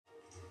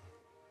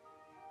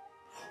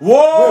Whoa!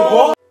 Wait,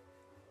 what?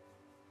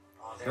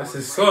 That's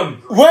his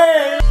son.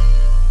 Wait!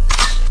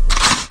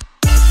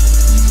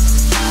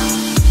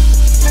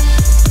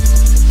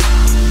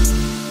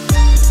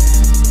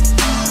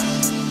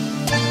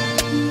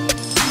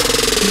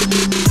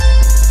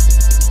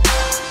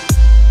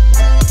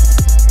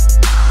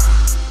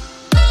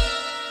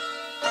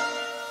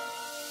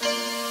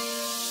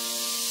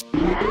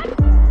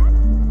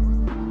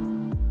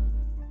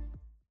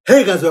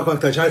 Hey guys,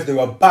 welcome to our channel. Today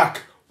we're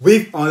back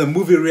with another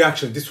movie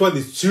reaction. This one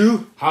is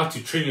to How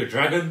to Train Your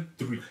Dragon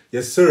 3.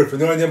 Yes sir, if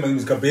you're not here, my name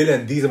is Gabriele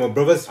and these are my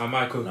brothers. I'm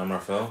Michael. I'm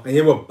Raphael. And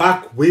here we're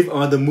back with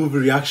another movie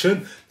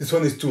reaction. This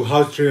one is to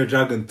How to Train Your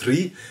Dragon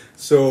 3.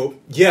 So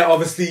yeah,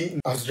 obviously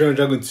How to Train Your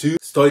Dragon 2,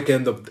 Stoic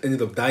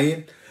ended up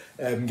dying,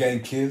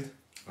 getting killed.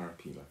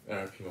 RIP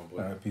man. RIP my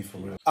boy. RIP for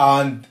real.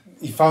 And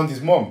he found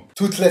his mom.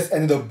 Toothless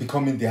ended up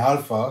becoming the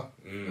alpha.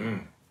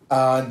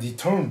 And he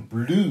turned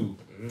blue.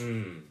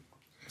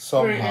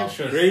 Somehow.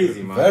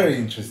 Crazy, man. Very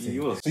interesting.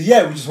 So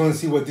yeah, we just want to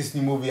see what this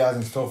new movie has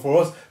in store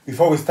for us.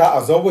 Before we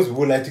start, as always, we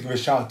would like to give a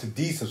shout out to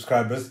these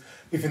subscribers.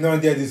 If you're not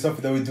on there, this is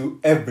something that we do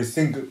every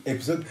single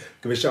episode.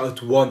 Give a shout out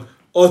to one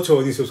or two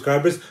of these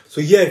subscribers. So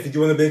yeah, if you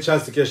do want to be a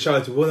chance to get a shout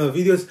out to one of our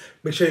videos,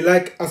 make sure you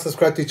like and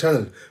subscribe to the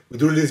channel. We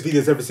do release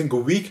videos every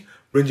single week,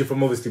 ranging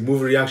from obviously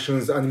movie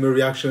reactions, anime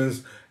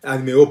reactions,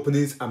 anime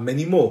openings, and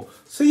many more.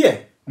 So yeah,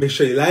 make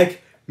sure you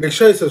like, make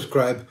sure you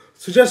subscribe,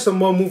 suggest some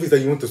more movies that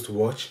you want us to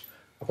watch.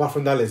 Apart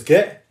from that, let's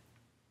get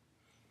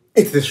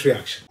into this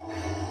reaction.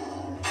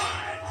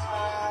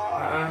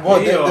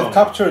 What, they've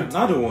captured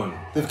another one.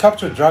 They've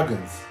captured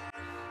dragons.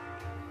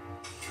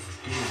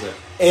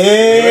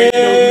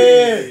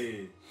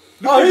 Hey!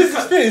 Oh, he's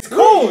it's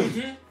cold.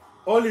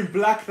 All in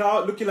black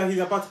now, looking like he's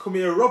about to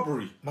commit a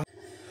robbery.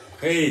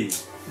 Hey,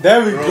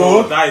 there we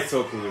go. That is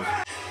so cool.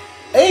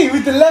 Hey,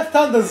 with the left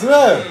hand as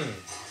well.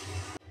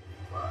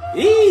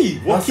 Hey,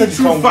 walking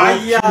through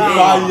fire.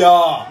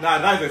 Nah,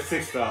 that's a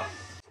 6-star.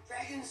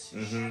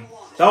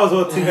 That was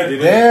what Timmy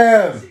did.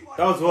 Damn.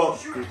 That was what.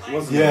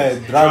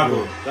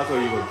 Drago. That's what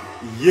he was.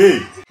 Yeah.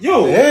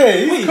 Yo.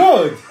 Hey, he's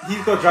good.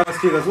 He's got dragon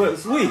skills as well.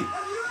 Sweet.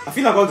 I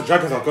feel like all the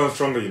dragons are going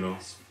stronger, you know.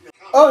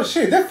 Oh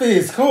shit, that thing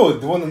is cool.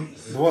 The one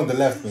on the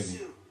left,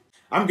 maybe.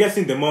 I'm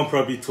guessing the mom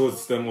probably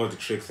taught them all the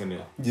tricks in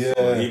it. Yeah.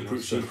 So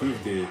she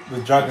improved the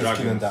dragon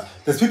skin and that.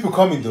 There's people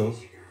coming though.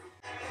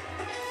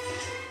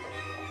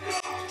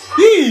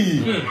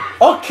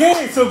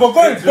 Okay, so we're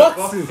going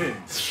boxing.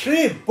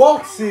 Straight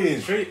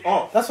boxing. Straight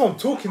up. That's what I'm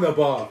talking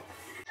about.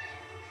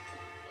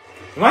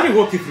 Imagine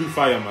walking through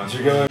fire, man. Do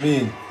you get what I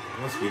mean? It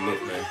must be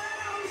lit, man.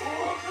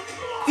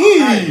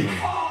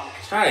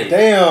 Try.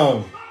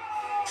 Damn.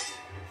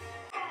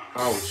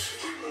 Ouch.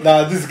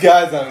 Nah, these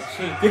guys are...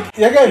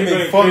 You're getting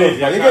made fun of, man.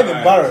 You're getting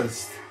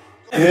embarrassed.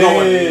 They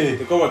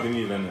got what they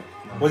need, innit?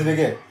 What did they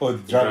get? Oh, the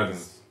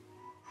dragons.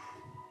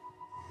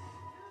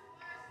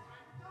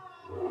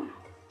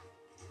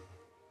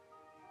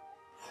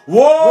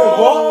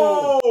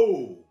 Whoa!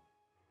 Wait,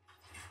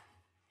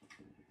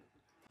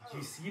 what?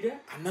 You see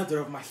that? Another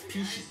of my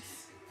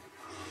species.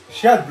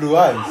 She had blue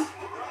eyes.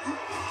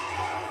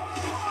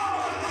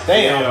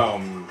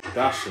 Damn.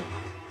 Dashing.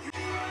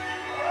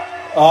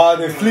 Ah,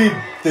 they freed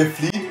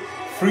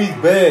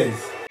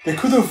bears. They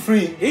couldn't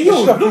free. Hey, they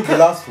should have freed the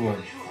last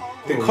one.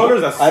 The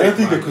colors are sick, I don't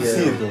think man. they could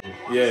see it though.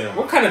 Yeah.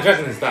 What kind of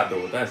dragon is that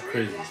though? That's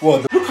crazy.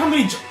 What? Look how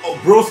many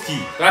broski.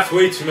 That's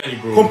way too many,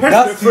 bro.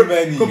 That's too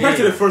many. Compared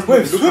to the first one.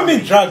 Wait,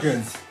 swimming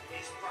dragons.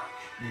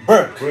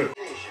 Burke.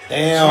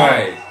 Damn.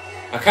 Right.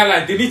 I can't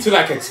like. They need to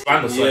like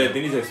expand or something. Yeah,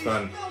 they need to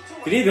expand.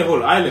 They need the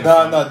whole island.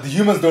 Nah, the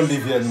humans don't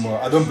live here anymore.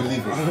 I don't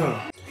believe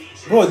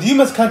it. Bro, the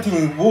humans can't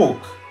even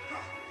walk.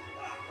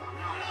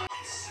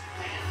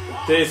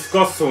 There's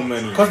got so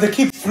many. Because they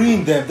keep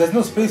freeing them. There's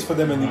no space for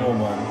them anymore,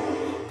 man.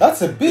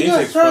 That's a big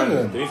ass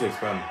dragon. They need to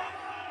expand.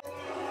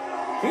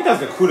 I think that's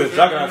the coolest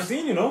dragon I've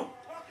seen, you know?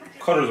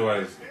 Colors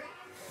wise.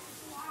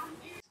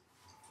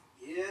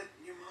 Yeah,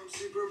 your mom's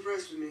super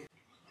impressed with me.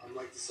 I'm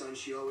like the son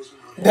she always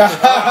wanted.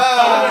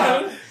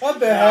 What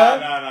the hell?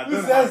 Nah,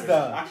 who says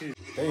that? Actually,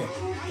 damn.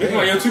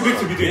 You're too big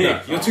to be doing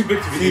that. You're too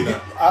big to be doing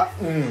that.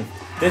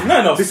 There's not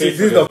enough space. This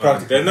is not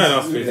practical. There's not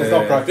enough space. It's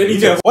not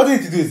practical. What they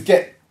need to do is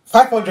get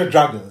 500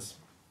 dragons,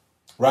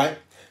 right?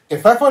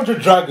 Get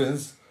 500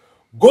 dragons,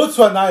 go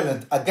to an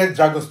island and get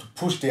dragons to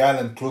push the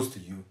island close to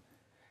you.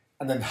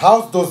 And then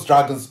house those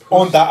dragons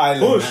on that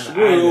island. Push.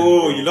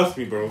 Whoa, you lost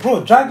me, bro.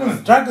 Bro,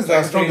 dragons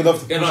are strong enough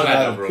to push an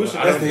island. Bro.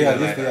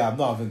 Yes, they are. I'm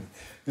not having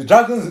it.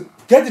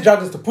 Get the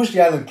dragons to push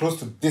the island close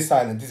to this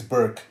island, this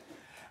Burke.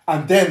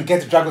 And then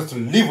get the dragons to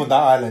live on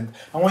that island.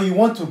 And when you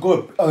want to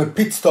go on a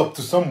pit stop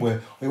to somewhere,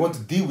 or you want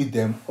to deal with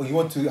them, or you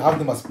want to have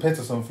them as pets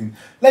or something,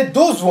 let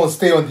those ones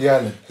stay on the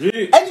island.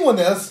 Really? Anyone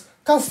else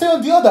can stay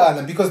on the other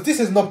island because this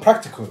is not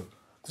practical.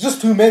 There's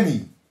just too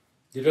many.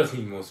 They just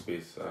need more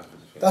space.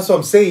 That's what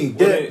I'm saying.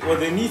 What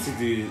they need to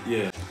do,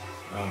 yeah.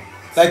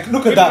 Like,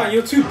 look at that. Man,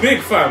 you're too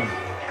big, fam.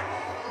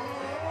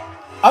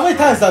 How many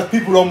times have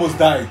people almost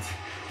died?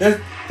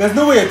 There's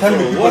no way you're telling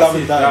me people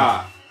haven't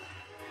died.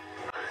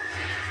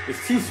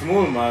 It's too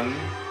small, man.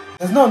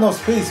 There's not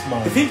enough space,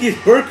 man. The thing is,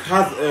 Burke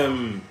has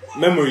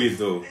memories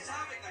though.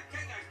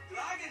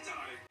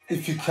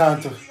 If you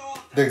can't...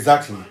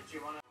 Exactly.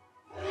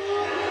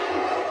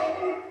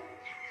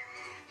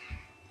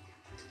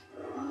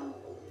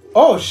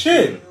 Oh,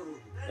 shit!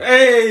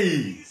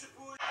 Hey!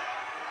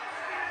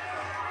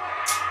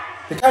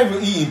 They can't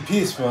even eat in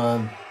peace,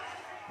 man.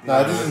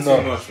 Nah, this is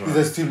not... Much, man.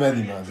 There's too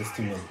many, man. There's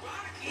too many.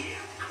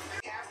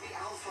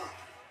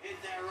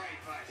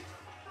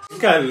 This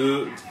guy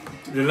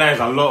relies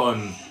a lot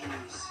on...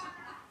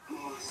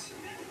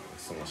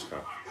 So much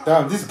crap.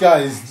 Damn, this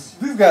guy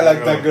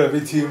like that girl a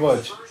bit too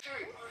much.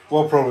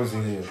 What problems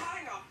in here?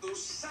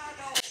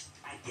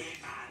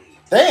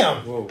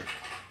 Damn! Whoa.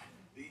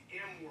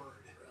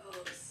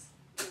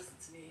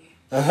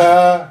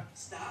 Why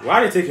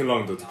are they taking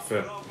long though to be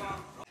fair?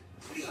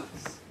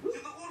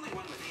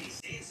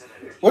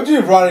 What do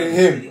you brought in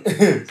him? Need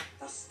a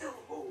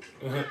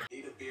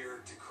beer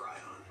to cry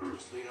on.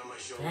 Just lean on my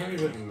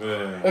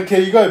shoulder.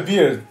 Okay, you got a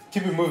beard.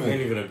 Keep it Ain't moving.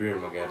 even a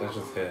beard, my guy. That's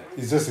just hair.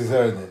 It's just his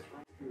hair in it.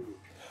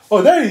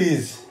 Oh, there he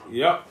is.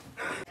 Yep.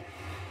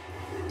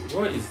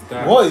 What is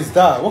that? What is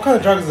that? What kind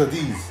of dragons are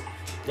these?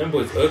 Them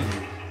boys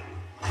ugly.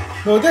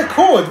 No, they're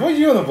cold. What are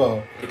you on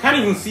about? They can't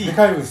even see. They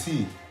can't even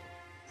see.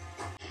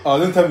 Oh,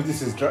 don't tell me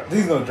this is this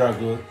is not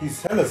Drago.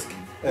 He's hella skinny.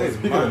 He's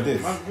bigger than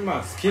this.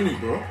 Man, skinny,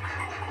 bro.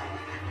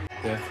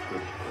 That's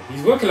good.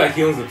 He's working like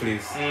he owns the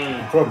place.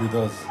 He probably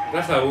does.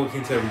 That's how I walk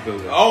into every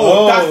building.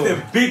 Oh. That's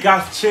a big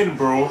ass chin,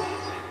 bro.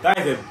 That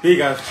is a big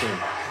ass chin.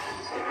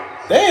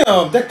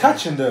 Damn, they're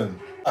catching them.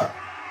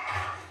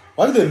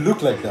 Why do they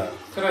look like that?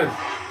 Can I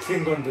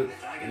cling on the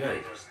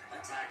leg?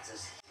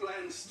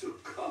 Plans to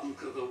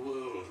conquer the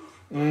world.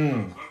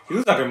 He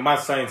looks like a mad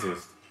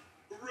scientist.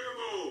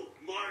 Grimmel,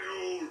 my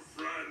old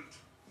friend.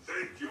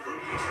 Thank you for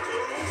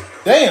this.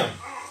 Damn.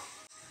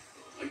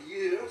 A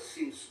year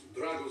since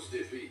Drago's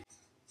defeat,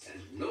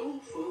 and no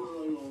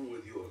further along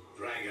with your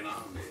dragon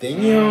army.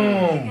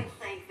 Damn. You can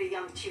thank the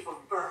young chief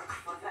of Burke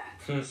for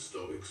that.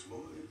 Stoic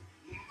smile.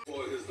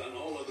 Boy has done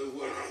all of the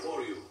work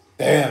for you.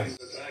 Damn. The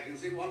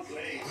dragons in one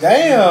place.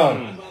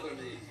 Damn. Bother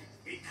me.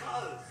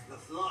 Because the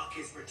flock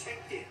is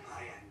protected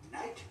by a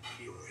night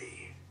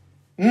fury.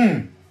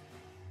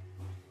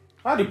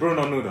 How did bro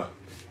not know that?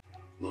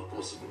 Not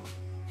possible.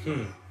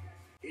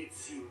 It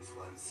seems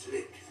one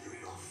slipped through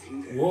your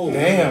fingers. Whoa.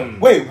 Damn.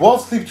 Wait, one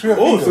sleep through your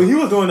Oh, finger. so he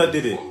was the one that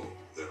did it. Follow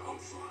the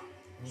Alpha.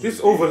 This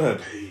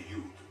overheard. Pay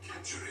you to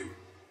capture him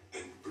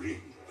and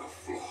bring the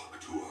flock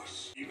to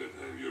us. Even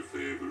have your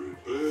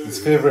favorite bird. His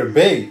favorite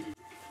babe.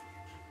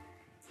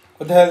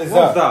 What the hell is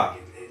What's that? that?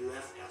 They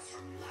left us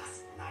from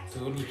last night. The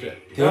only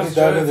The only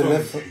dragon that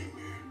left.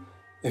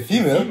 A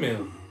female?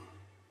 Female.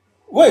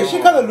 Wait,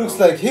 she kind of looks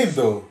like him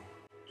though.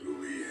 Do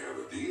we have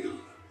a deal,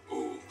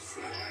 old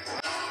friend?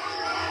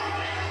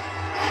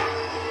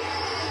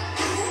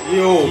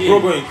 Yo, bro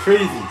going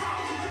crazy.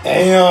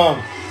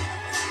 Damn.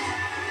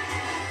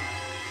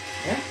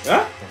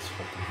 Huh?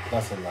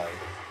 That's a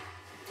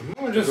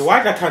lie. So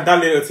why can't that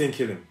little thing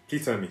kill him?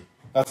 Please tell me.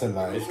 That's a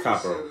lie. It's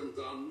cap, bro. Said and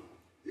done,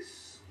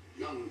 this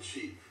young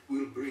chief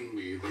will bring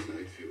me the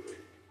night fury.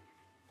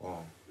 Oh.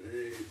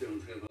 They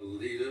don't have a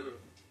leader.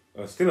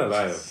 Still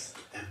alive.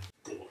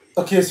 Boy.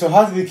 Okay, so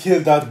how did we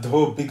kill that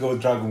whole big old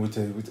dragon with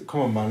it?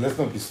 Come on, man. Let's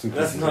not be stupid.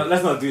 Let's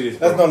not do this,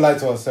 bro. Let's not lie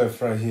to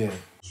ourselves right here.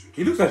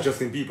 He looks like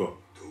Justin Bieber.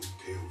 Those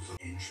tales of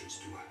entrance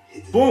to a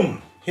hidden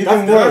Boom.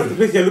 Hidden That's world. the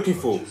place you're looking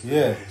for.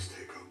 Yeah. Hiccup,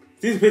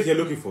 This is the place you're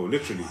looking for,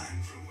 literally.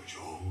 land from which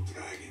all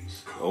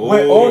dragons come. Oh.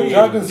 Where all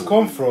dragons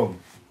come from.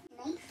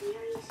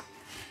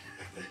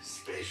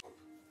 Special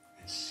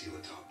and seal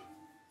it up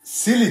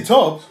Silly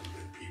top. so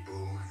that people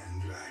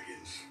and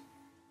dragons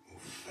will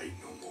fight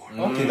no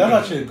more. Okay, that's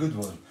actually a good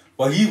one.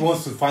 But he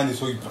wants to find it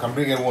so he can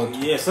bring everyone.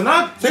 Yeah, so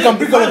now... So he can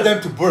bring all of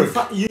them to Burke.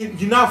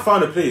 You now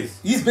found a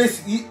place. His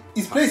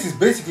place is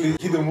basically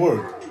hidden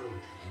world.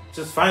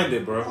 Just find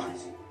it, bro.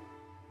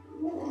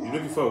 You're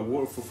looking for a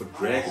waterfall for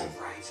dragons.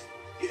 Right.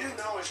 You do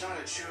know it's not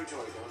a chew toy,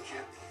 don't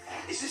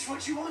you? Is this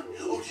what you want?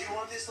 Oh, do you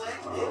want this leg?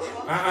 Do you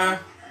want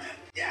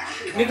Yeah.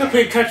 Nigga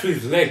playing catch with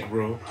his leg,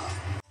 bro.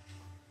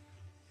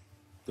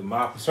 The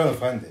map. He's trying to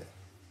find it.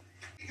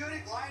 You good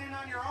at gliding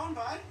on your own,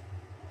 bud?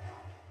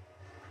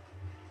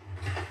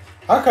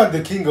 How can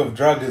the king of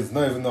dragons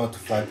not even know how to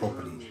fly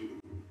properly?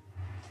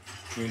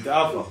 You mean the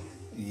alpha?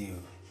 You.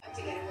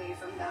 To get away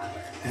from that.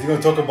 Is he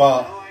going to talk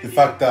about the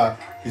fact that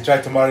he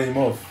tried to marry him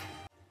off?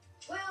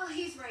 Well,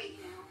 he's right,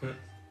 you know.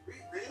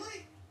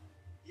 Really?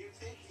 You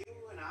think you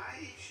and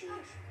I should?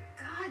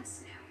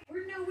 Gods now.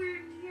 We're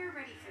nowhere near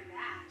ready for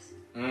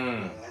that.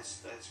 Mm.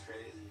 That's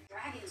crazy.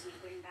 Dragons we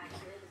bring back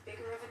here, the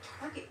bigger of a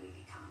target we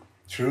become.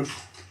 True.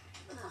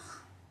 Ugh.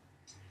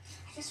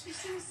 I just wish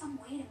there was some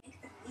way to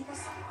make them leave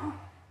us alone.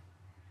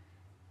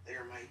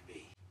 There might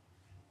be.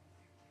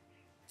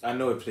 I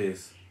know a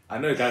place. I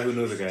know a guy who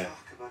knows a guy.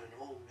 Talk about an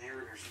old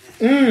mariner's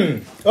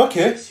myth.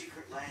 Okay. A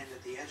secret land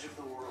at the edge of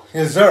the world.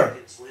 Yes, sir.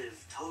 Dragons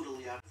live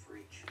totally out of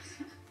reach.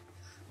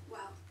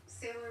 Well,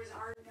 sailors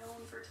are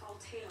known for tall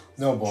tales.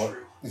 No, but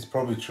it's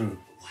probably true.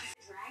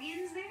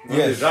 Dragons there?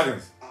 Yeah, Yes. the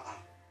dragons.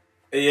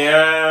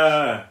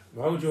 Yeah.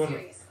 Why would you want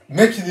to...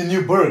 Make you the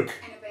new Burke.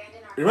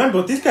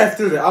 Remember, this guy's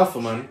still the alpha,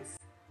 man.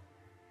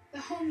 The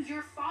home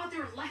your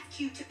father left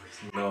you to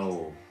protect.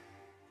 No.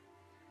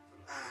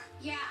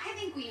 Yeah, I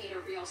think we need a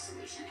real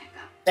solution,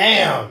 Hiccup.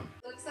 Damn.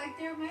 Looks like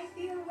there might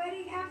be a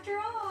wedding after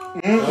all.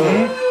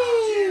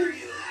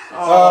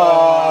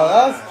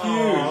 Oh, that's cute.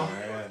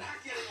 Oh,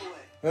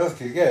 That's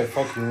cute. Get a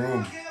fucking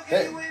room.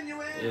 Hey.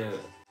 yeah.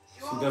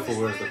 She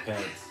definitely wears the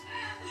pants.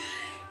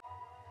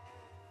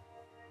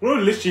 Bro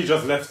literally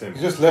just left him.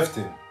 He just left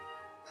him.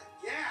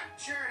 Yeah,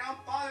 sure,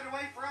 don't bother to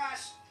wait for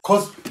us.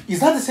 Cause is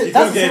that the same? He's That's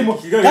gonna the same get- one.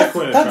 he's gonna get That's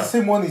caught in a the trap.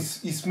 same one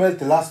he smelled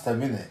the last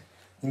time, innit?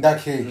 In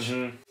that cage.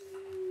 Mm-hmm.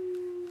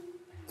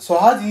 So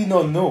how do you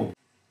not know?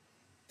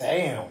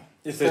 Damn.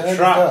 It's The hell a is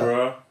trap, that?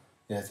 bro.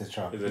 Yeah, it's a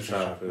trap. It's a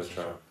trap. It's a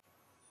trap.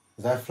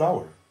 Is that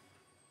flower?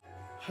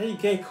 How you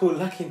getting caught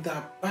lacking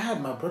that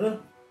bad, my brother?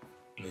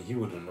 I mean, he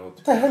wouldn't know.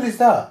 What the hell is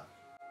that?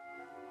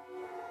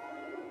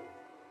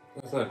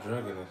 What's that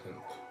dragon, I think?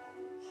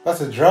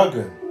 That's a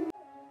dragon.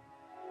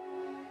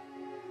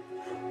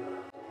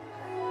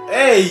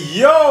 Hey,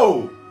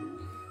 yo!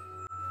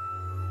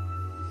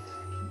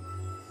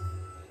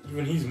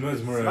 Even he's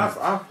mesmerized. That's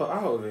alpha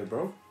out of it,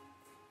 bro.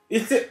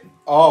 It's it.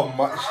 Oh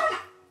my.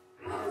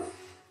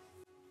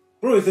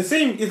 Bro, it's the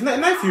same. It's not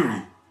Night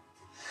Fury.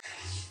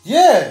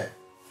 Yeah.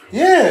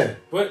 Yeah.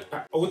 But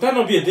would that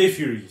not be a Day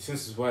Fury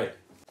since it's white?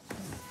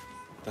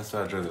 That's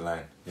why I drew the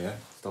line. Yeah?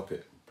 Stop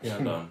it.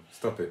 Pian down.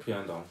 Stop it.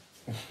 Pian down.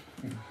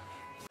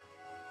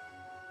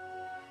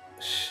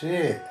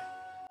 Shit.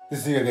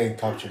 This nigga getting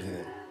captured in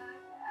it.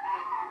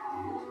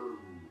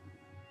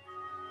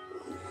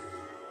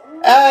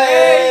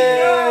 Hey!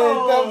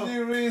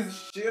 W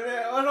Reese.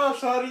 Oh no,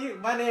 sorry.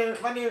 My name.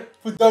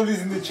 Put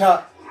W's in the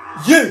chat.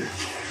 Yeah!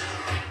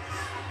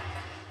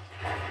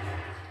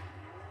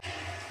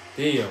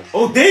 Damn.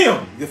 Oh,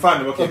 damn! You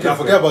found him. Okay, Okay, that's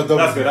forget good. about W.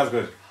 That's good, that's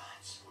good.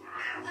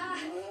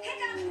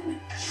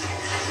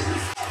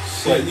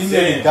 Hiccup. Yeah, you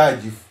nearly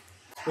died, you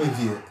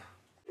idiot.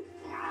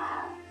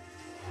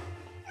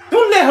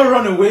 Don't let her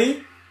run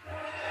away.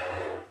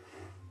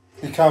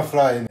 You can't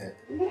fly in it.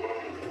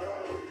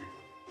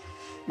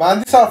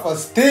 Man, this alpha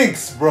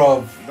stinks,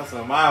 bro. That's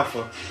not my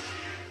alpha.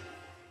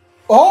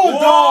 Oh,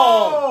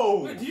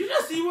 no! Wait, did you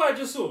just see what I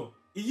just saw?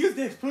 He used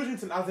the explosion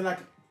to, I was like...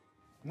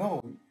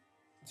 No,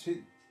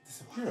 she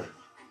disappeared.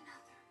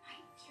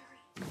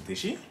 Did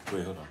she?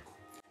 Wait, hold on.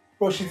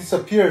 Bro, she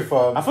disappeared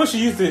from I thought she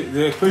used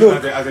the explosion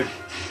Look. as a...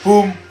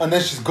 boom, and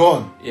then she's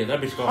gone. Yeah,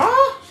 that bitch gone.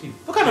 Ah?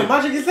 What kind of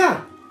magic is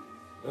that?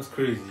 That's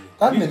crazy.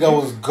 That nigga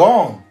was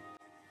gone.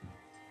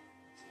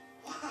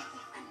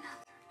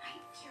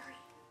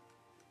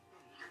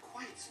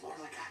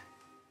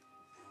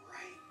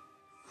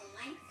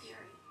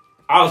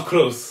 I was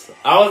close.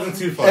 I wasn't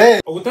too far.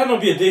 Hey. Would that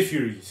not be a Day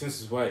Fury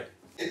since it's white?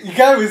 You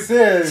can't even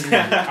say it.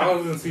 I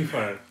wasn't too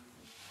far.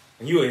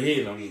 And you were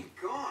hating on me.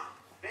 Gone.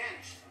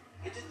 Vanished.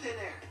 Into thin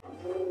air.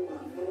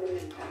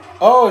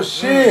 Oh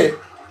shit!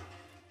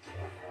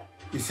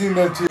 You seen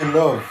them two in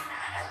love.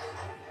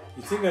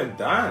 You think them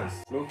dance?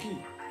 Low key.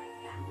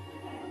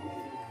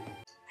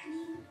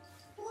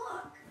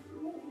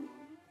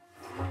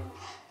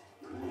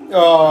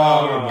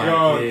 Oh, my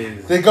god.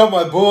 days. They got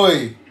my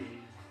boy.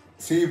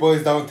 See,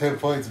 boys down 10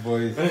 points,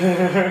 boys. See,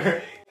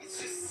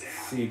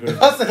 girl.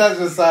 That's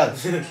just sad.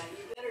 You better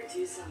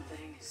do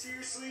something.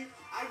 Seriously?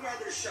 I'd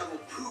rather shovel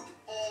poop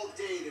all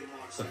day than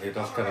watch Okay,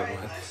 that's kind of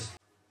what.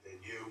 Than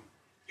you.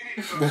 You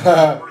need to go to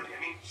I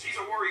mean, she's a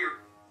warrior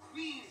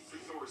queen for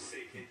Thor's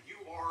sake, and you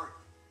are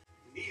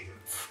neither.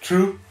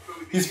 True.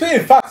 He's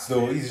spitting facts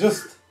though. He's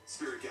just.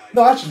 Spirit guide.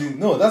 No, actually,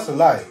 no, that's a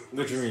lie.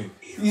 What do you mean?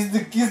 He's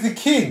the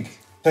king,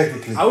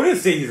 technically. I wouldn't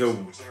say he's a...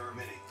 Which there are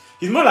many.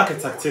 He's more like a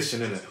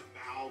tactician, isn't it?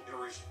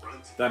 Malnourished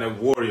runt. Than a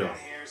warrior.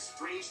 Hair,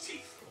 strange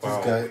teeth.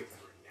 This guy.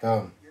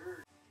 Damn.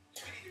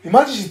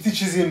 Imagine she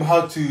teaches him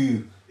how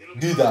to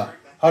do that.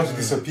 How to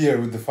disappear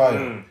with the fire.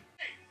 Mm.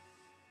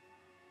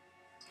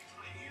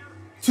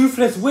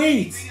 Toothless,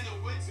 wait! In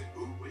the woods and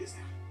ooh, what is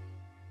that?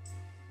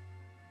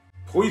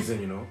 Poison,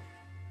 you know.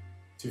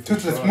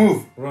 Toothless, run.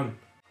 move. Run.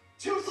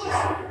 Toothless!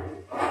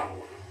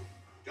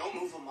 Don't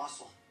move a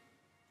muscle.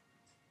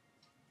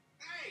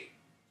 Hey!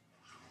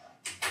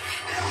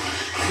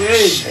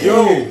 Hey,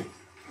 yo!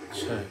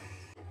 Check.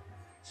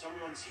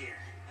 Someone's here.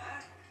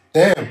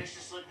 Damn. Managed to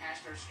slip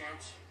past our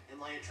scouts and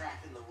lay a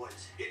trap in the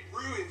woods. It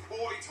ruined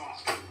boy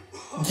talk.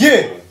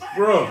 Yeah.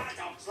 Bro,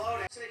 Slow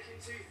down. Taking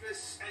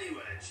Toothless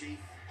anywhere, Chief.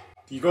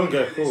 you gonna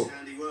get This caught.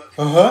 handiwork.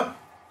 Uh-huh.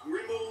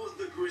 Grimmel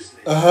the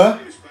Grisly. Uh-huh.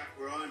 He was back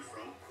where I'm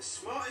from. The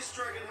smartest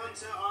dragon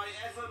hunter I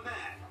ever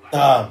met.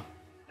 Damn.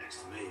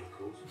 Next to me, of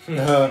course.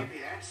 Uh-huh. Maybe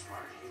that's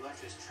smart. He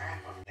left his trap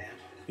unmanned.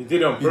 He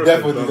did it on He purpose.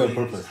 definitely did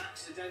bro. on purpose.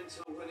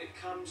 Accidental when it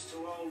comes to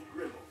old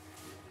Grimmel.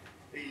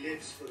 He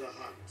lives for the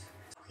hunt.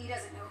 He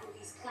doesn't know who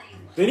he's playing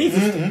with. They need to...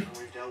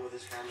 We've dealt with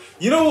this kind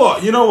of... You know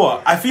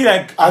what? I feel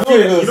like... I know what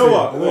you're gonna you know say.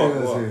 what? I know what you're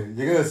gonna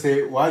say. You're gonna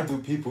say, why do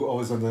people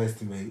always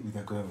underestimate who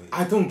they're going with?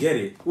 I don't get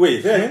it.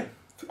 Wait, yeah?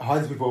 How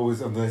do people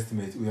always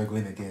underestimate who they're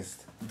going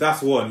against?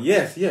 That's one.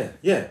 Yes,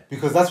 yeah.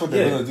 Because that's what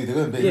they're gonna do. They're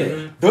gonna make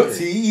it. Don't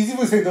see. He's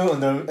even saying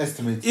don't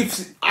underestimate.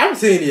 If I'm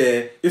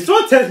saying if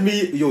someone tells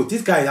me, yo,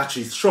 this guy is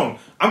actually strong,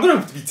 I'm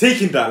gonna be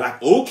taking that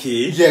like okay.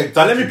 Yeah. Exactly.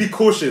 But let me be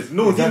cautious.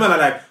 No, these men are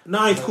like,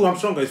 nah, it's cool. I'm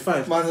stronger. It's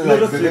fine. Man,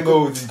 like, they don't know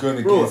what he's going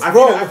against. I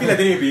feel like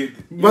they need to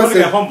be. You wanna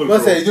get humble, bro.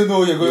 You don't know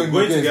what you're going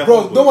against, to bro.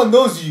 humbled. No one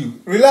knows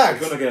you. Relax.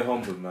 You're gonna get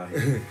humbled,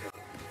 man.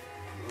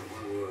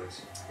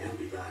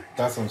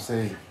 That's what I'm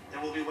saying.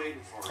 And we'll be waiting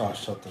for Oh,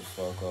 shut the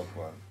fuck up,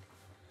 man.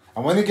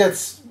 And when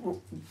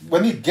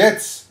he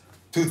gets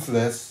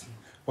Toothless,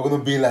 we're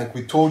gonna be like,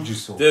 we told you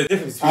so. There's a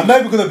difference between, I'm not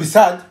even gonna be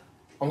sad.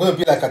 I'm gonna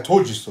be like, I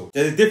told you so.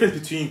 there's a difference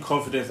between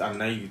confidence and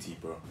naivety,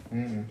 bro.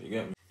 You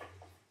get me?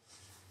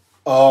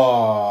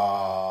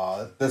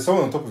 Oh, there's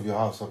someone on top of your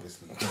house,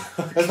 obviously.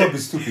 Let's not be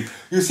stupid.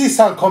 You see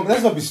sound come.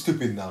 Let's not be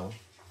stupid now.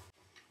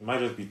 It might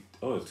just be.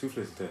 Oh, it's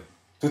Toothless there.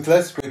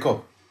 Toothless, wake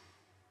up.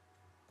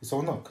 Did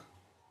someone knock?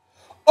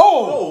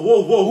 Oh!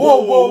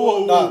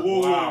 Whoa.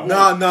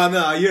 Nah.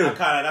 I hear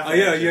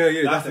it.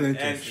 Yeah. That's an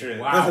entrance.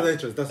 Wow. That's an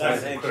entrance. That's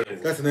an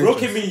entrance. Bro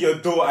came in your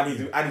door and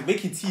he's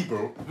making tea,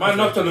 bro. Man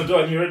knocked on the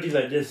door and you're already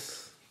like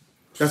this.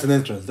 That's an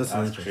entrance. That's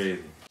an entrance.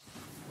 Crazy.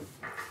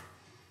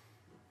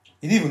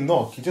 He didn't even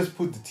knock. He just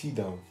put the tea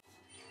down.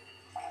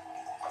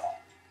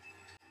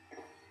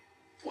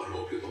 Well, I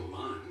hope you don't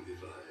mind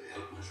if I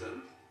help myself.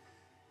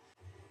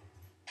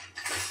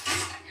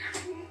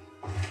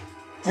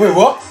 Wait,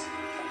 what?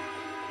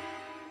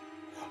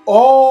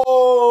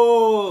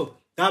 Oh,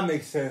 that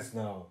makes sense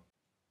now.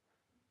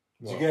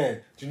 Do you get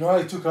it? Do you know how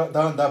he took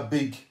down that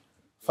big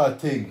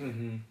fat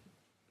thing?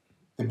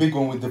 The big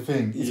one with the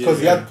thing. It's because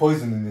he had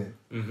poison in it.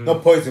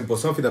 Not poison, but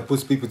something that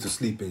puts people to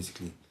sleep,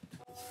 basically.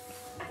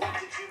 What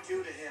did you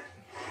do to him?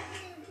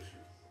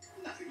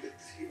 Nothing that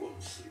he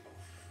won't sleep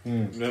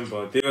off.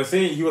 Remember, he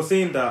was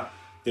saying that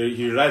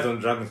he relies on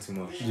dragons too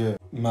much. Yeah,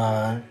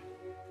 man.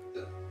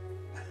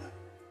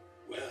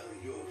 Well,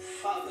 your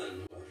father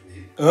knew of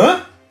me.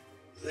 Huh?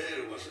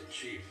 There was a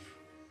chief,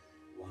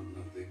 one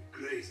of the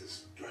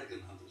greatest dragon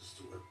hunters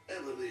to have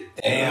ever lived.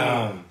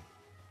 Damn.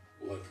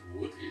 What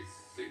would he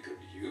think of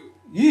you?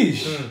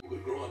 Yeesh. You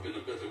would grow up in a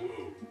better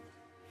world.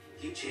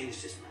 He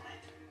changed his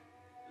mind.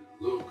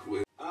 Look,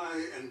 where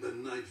I am the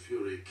Night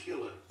Fury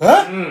killer.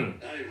 Huh?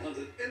 I've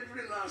hunted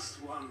every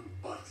last one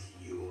but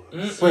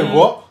yours. Wait,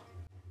 what?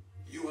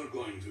 You are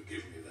going to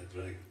give me that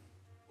dragon.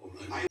 Or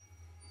I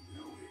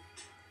know it.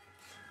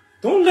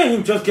 Don't let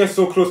him just get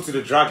so close to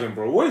the dragon,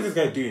 bro. What is this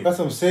guy doing? That's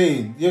what I'm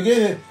saying.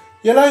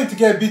 You're lying to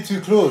get a bit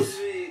too close.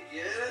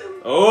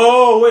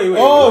 Oh, wait.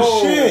 Oh,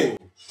 Whoa. shit.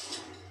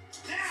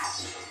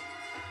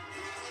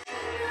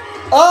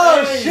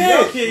 Oh, Hey,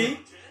 shit. okay.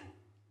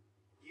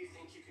 You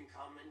think you can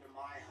come into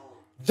my home?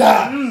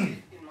 Damn.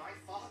 In my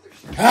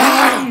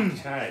father's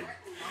Hey.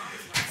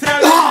 Tell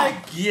me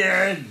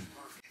again.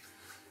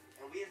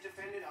 And we have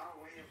defended our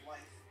way of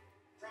life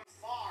from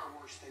far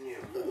worse than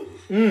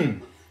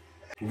you.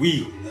 We.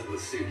 Never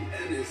seen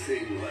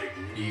anything like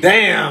me.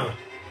 Damn.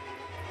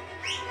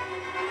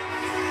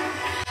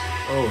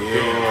 Oh,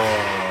 yeah.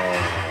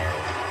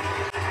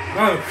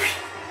 Man,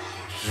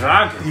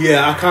 dragon.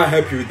 Yeah, I can't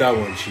help you with that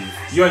one, Chief.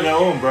 You on your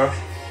own, bro.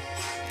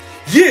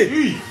 Yeah.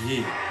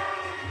 Yeah.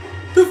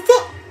 The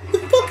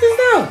fuck is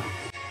that?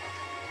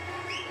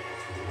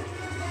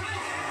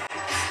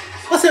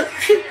 What's that?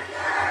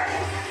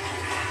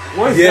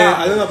 What is Yeah, that?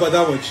 I don't know about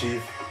that one,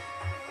 Chief.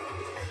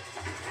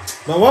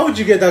 Man, why would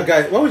you get that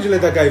guy? Why would you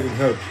let that guy even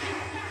help?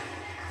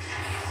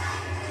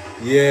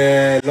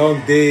 Yeah,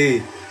 long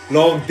day.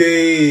 Long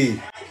day.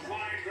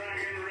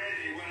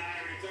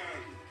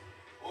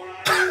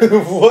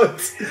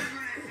 What?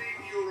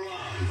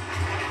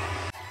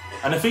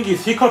 And the thing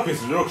is, Hiccup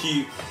is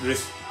low-key...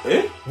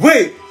 Eh?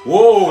 Wait.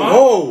 Whoa.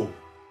 Whoa.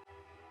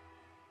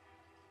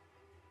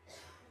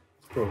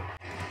 Bro,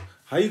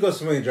 how you got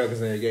so many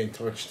dragons and you're getting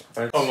touched?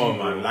 Come on,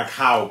 man. Like,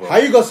 how, bro? How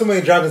you got so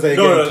many dragons and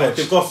you're No, getting like,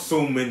 they've touched? got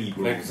so many,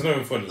 bro. Like, it's not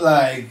even funny.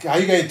 Like, how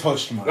you getting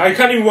touched, man? Like, you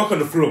can't even walk on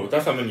the floor.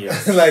 That's how many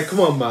years. Like,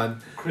 come on,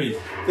 man. Crazy.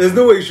 There's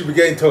no way you should be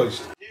getting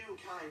touched. New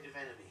kind of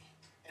enemy.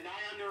 And I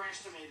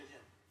underestimated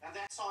him. Now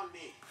that's on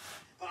me.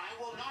 But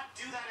I will not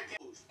do that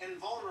again. And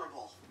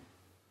vulnerable.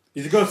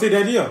 Is he gonna say the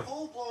idea?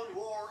 Full-blown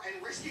war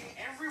and risking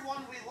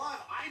everyone we love.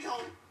 I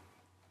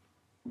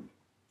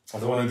I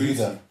don't want to do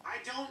that.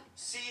 don't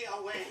see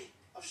a way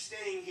of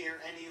staying here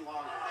any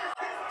longer.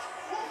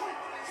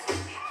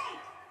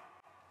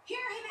 Hear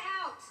him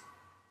out.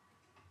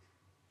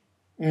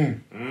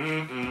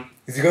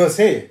 Is he gonna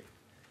say it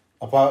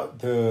about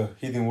the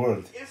hidden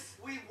world? If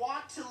we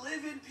want to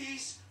live in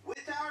peace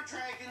with our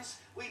dragons,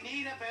 we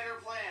need a better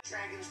plan.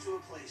 Dragons to a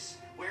place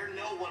where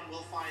no one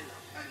will find them.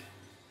 And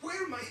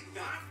where might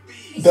that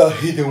be? The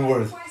hidden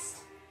world. Quest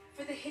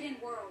for the hidden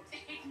world.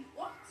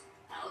 What?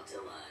 Out to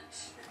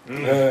lunch.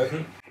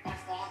 My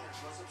father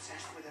was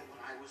obsessed with it when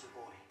I was a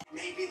boy.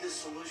 Maybe the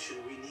solution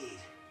we need.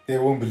 They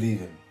won't believe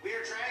him.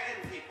 We're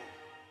dragon people.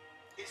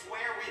 It's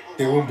where we belong.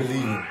 They won't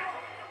believe him.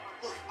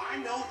 Look, I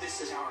know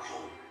this is our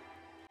home.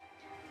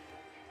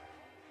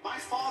 My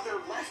father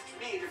left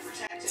me to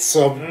protect it.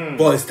 So,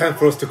 but it's time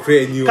for us to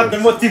create a new Got the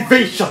one.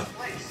 motivation.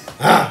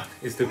 Ah,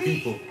 It's the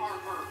people. We are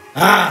Berk.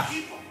 Ah. The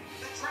people.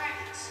 The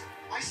dragons.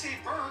 I say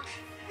Berk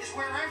is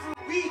wherever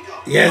we go.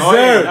 yes, Oh, sir.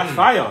 yeah, that's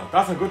fire.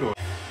 That's a good one.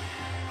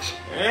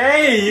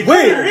 Hey, you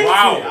Wait, rate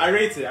wow. it. I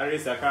rate it.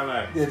 I can't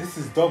lie. Yeah, this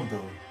is dumb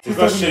though. They've This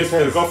got doesn't make shifts,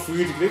 they've sense. got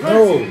food, they've got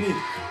No. everything you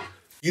need.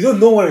 You don't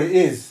know what it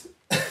is.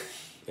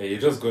 Yeah, you're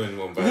just going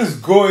one You're by.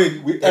 just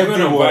going with You're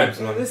going on everyone.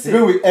 vibes, man.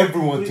 You're going with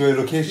everyone to a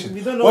location.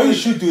 we don't know What you what-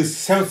 should do is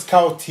send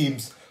scout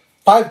teams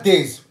 5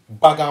 days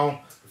back down.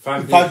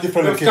 5 Five days.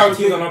 different Them locations. scout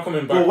teams are not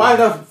coming back. But why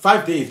man. that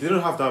 5 days? They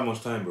don't have that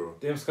much time, bro.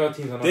 Them scout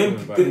teams are not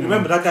coming back.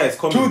 Remember that guy is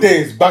coming. 2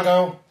 days back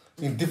down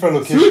in different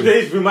locations. 2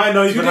 days, we might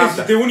not 2 even days, have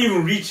that. they won't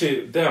even reach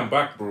it there and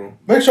back, bro.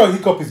 Make sure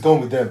Hiccup is gone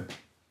with them.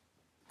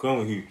 Going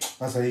with who?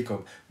 That's a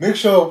Hiccup. Make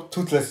sure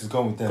Toothless is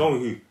gone with them. Going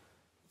with who?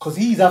 Because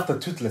he's after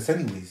Toothless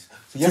anyways.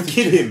 So he To has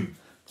kill chase- him.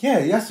 Yeah,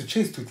 he has to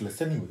chase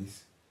Toothless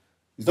anyways.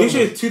 He's Make not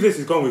sure gonna- Toothless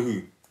is going with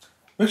who?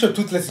 Make sure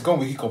Toothless is gone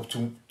with Hiccup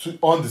to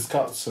on the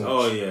scout search.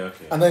 Oh, yeah,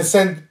 okay. And then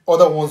send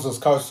other ones on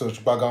scout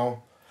search back down.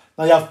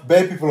 Now you have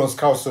bare people on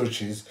scout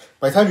searches.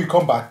 By the time you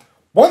come back,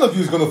 one of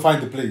you is going to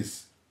find the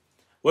place.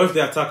 What if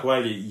they attack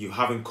while you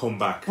haven't come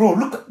back? Bro,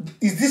 look,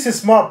 is this a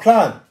smart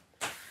plan?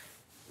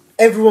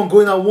 Everyone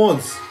going at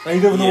once and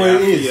you don't know where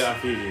it is. Yeah, I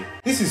feel you.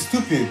 This is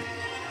stupid.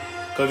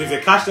 Because if they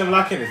catch them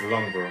lacking, it's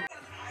long, bro.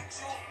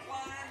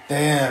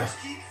 Damn.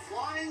 Keep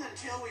flying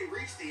until we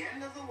reach the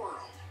end of the world.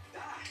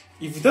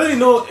 If you don't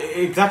know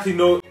exactly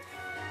know,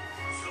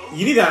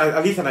 you need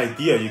at least an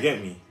idea. You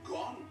get me?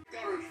 Gone.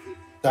 Guaranteed.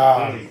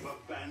 Damn. They've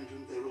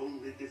abandoned their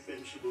only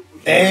defensible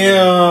position.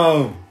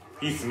 Damn.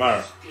 He's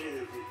smart.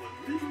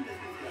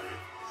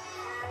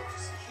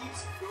 Just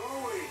keeps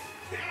going.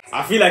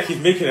 I feel like he's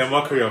making a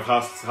mockery of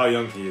how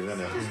young he is, isn't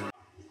it?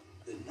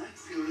 The Night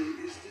Fury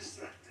is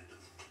distracted.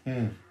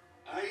 Hmm.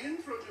 I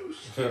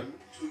introduce him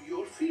to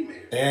your female.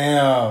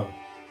 Damn.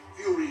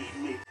 Fury's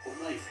mate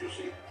for life, you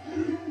see.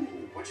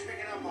 What you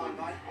picking up on,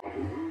 bud?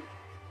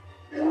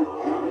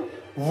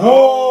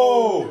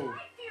 Whoa.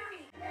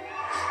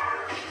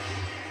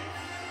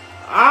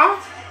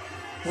 Ah?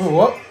 Wait,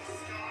 what?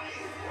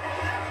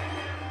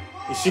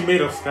 Is she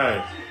made of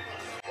sky?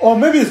 Oh,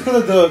 maybe it's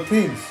because of the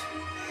things.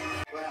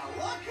 Well,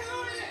 look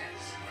who it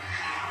is.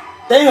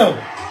 Damn.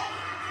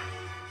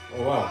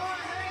 Oh, wow. Oh,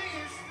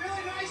 hey, it's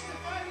really nice to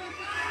finally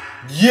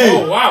meet Yeah.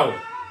 Oh, wow.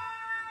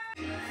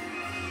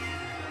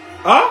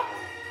 Huh?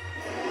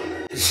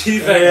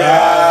 She's like,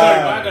 Yeah.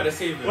 sorry, but I gotta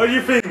save What it. do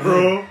you think,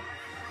 bro?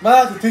 Man, I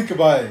have to think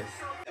about it.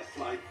 A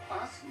flight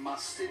path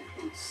must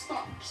include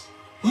stops.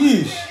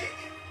 Yeesh.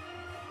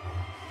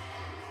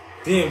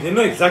 Damn, they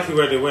know exactly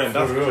where they went.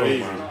 That's For real,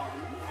 crazy. man.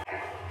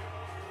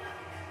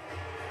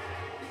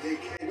 They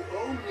can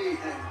only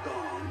have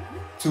gone.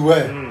 To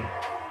where?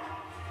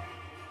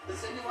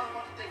 Does anyone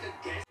want to take a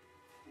guess?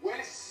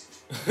 West.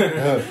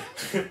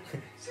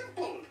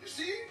 Simple, you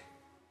see?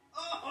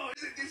 Oh,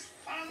 isn't this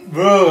fun?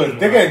 Bro,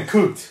 they're getting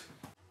cooked.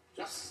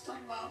 Just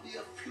allow me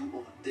a few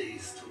more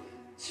days to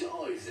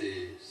enjoy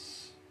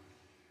this.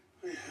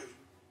 I have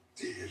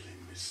dearly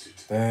missed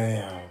it.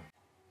 Damn.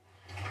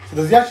 So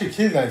does he actually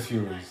kill Night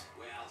Furies?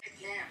 Well, I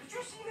can't. Did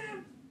you see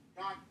them?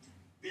 Not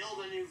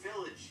build a new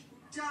village.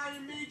 Died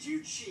and made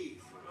you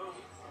chief.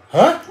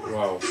 Huh?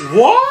 Wow.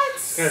 What?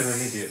 This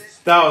guy's an idiot.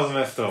 That was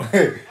messed up.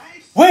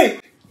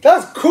 Wait,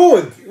 that's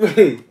cool.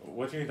 Wait,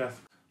 What do you mean that's...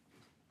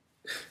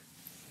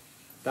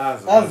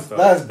 That's That's- messed up.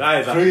 that's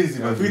That is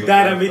crazy, man. If we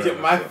died and made it,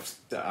 my...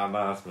 Nah,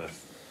 that's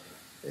messed.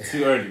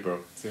 Too early, bro.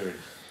 Too early.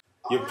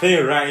 You're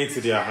playing right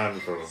into their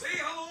hands, bro.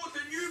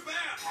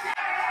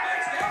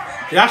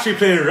 You're actually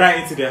playing right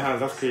into their hands.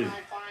 That's crazy. I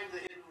find the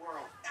hidden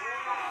world.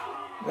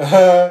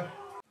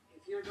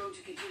 If you're going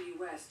to continue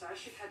west, I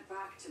should head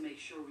back to make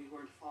sure we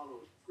weren't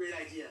followed. Great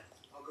idea.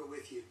 I'll go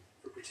with you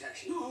for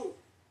protection. No!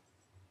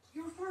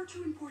 You're far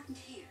too important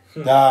here.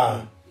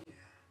 Nah.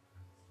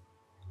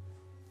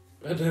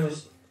 What the hell?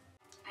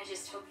 I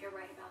just hope you're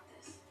right about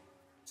this.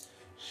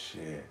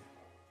 Shit.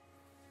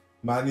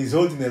 Man, he's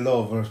holding a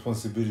lot of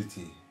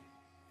responsibility.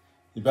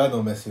 You better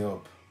not mess it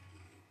up.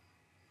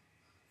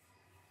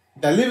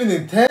 They're living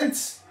in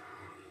tents.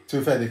 To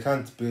be fair, they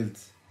can't build.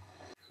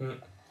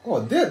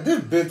 Oh,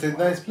 they've built a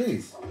nice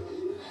place.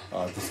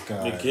 Oh, this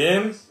guy.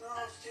 Again? No,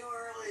 it's too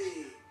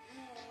early.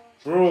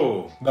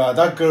 Bro. Nah,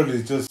 that girl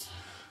is just...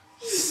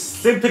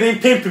 Simping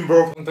and pimping,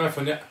 bro. I'm dying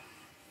for that.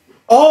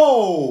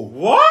 Oh!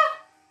 What?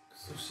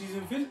 So she's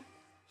invisible.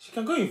 She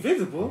can go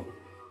invisible.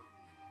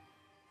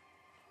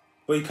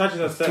 But he catches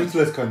her step.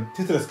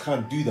 Toothless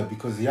can't do that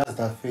because he has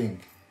that thing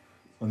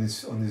on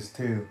his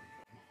tail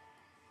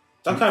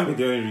That can't be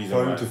the only reason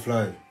for him why. to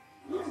fly.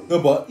 No,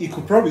 but he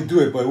could probably do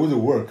it, but it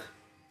wouldn't work.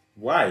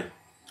 Why?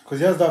 Because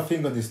he has that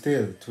thing on his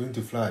tail to him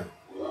to fly.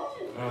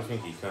 I don't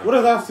think he can. What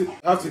does that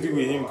have to do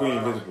with him going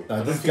invisible?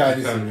 Now, this think guy he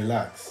needs to can.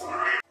 relax.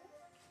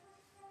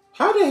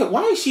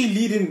 Why is she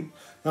leading?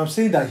 Now, I'm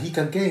saying that he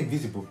can get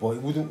invisible, but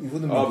it wouldn't make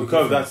Oh, a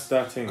because difference. that's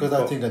that thing. Because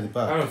that thing at the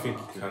I back. don't think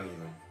he can, you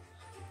know.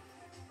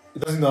 He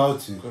doesn't know how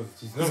to. Because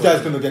he's This not guy's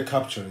really- gonna get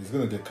captured. He's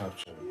gonna get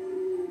captured.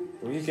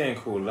 What are you getting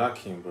called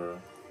lacking, bro?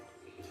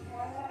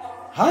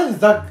 How is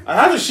that?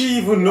 How does she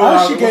even know?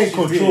 How is she what getting she's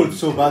controlled doing?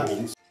 so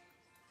badly?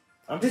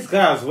 And this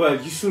guy as well.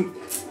 You should.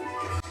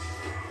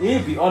 You need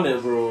to be on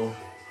it, bro.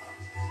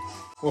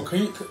 Well, can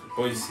you?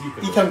 Boy, he's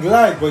sleeping. He can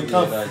glide, but he Yeah,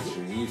 can't. that's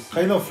true.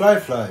 Can you not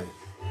fly?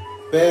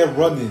 Bare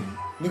running.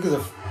 Niggas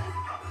are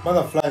man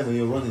are flying when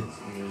you're running.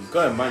 He's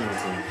got a manual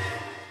thing.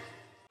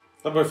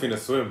 That boy finna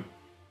swim.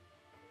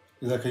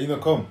 He's like, can you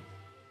not come?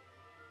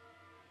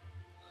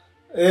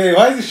 Hey,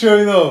 why is he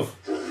showing off?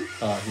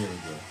 Ah, here we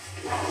go.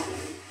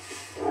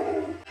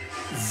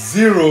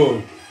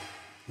 Zero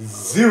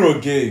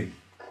game.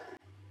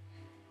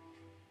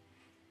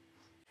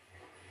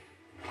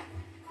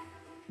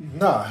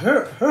 Nah,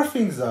 her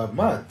things are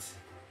mad.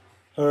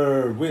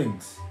 Her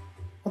wings.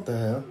 What the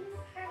hell?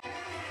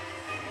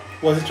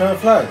 Was he trying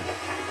to fly?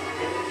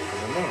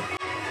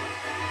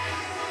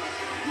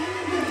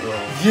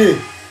 Yeah.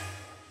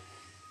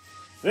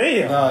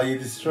 Damn. Nah, you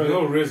destroyed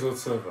No risk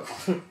whatsoever.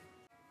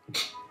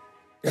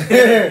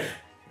 Yeah.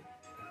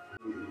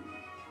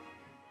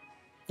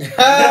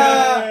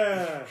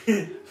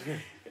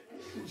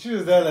 She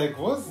was there like,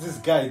 what's this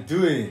guy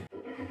doing?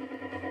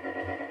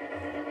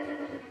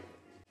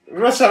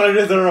 Rush trying to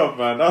raise her up,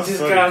 man. That's This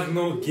funny. guy has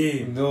no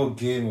game. No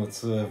game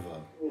whatsoever.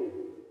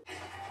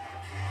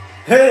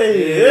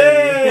 Hey,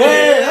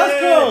 that's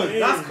cool.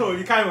 That's cool.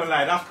 You can't even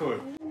lie. That's cool.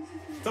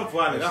 Stop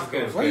whining. That's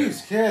cool. Why are you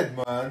scared,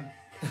 man?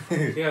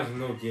 He has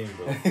no game,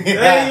 bro.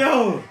 Hey,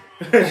 yo.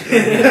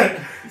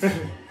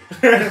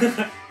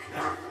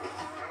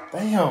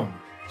 Damn.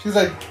 She's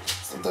like,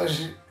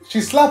 sometimes she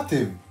slapped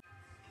him.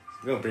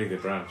 He's gonna break the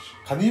branch.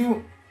 Can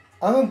you?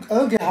 I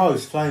don't get how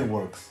his flying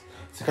works.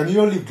 So can you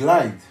only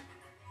glide?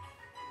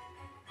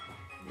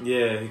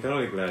 Yeah, he can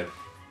only glide.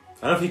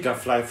 I don't think he can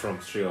fly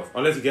from straight off.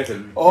 Unless he gets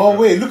a... Oh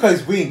wait, look at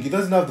his wing. He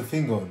doesn't have the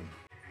thing on.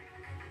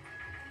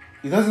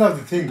 He doesn't have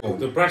the thing on.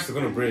 The branch is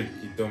gonna break,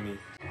 you dummy.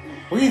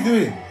 What are you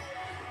doing?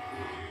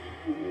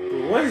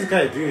 What is this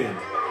guy doing?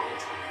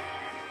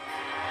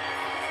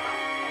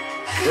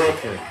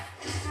 Broken.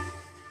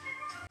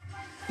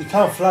 He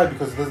can't fly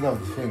because he doesn't have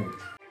the thing.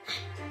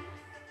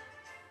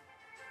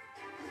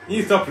 You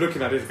need to stop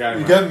looking at this guy, You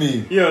man. get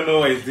me? You don't know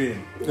what he's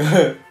doing.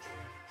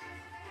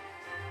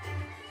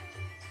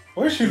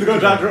 Where is she Go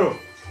looking that at? draw.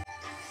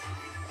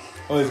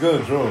 Oh, he's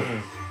gonna draw.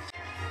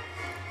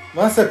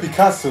 Man said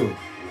Picasso.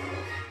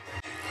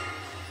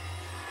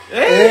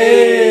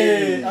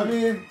 Hey! I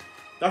mean...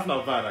 That's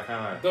not bad, I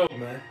can't lie. Dog,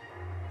 man.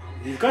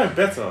 He's getting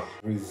better.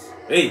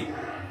 Hey.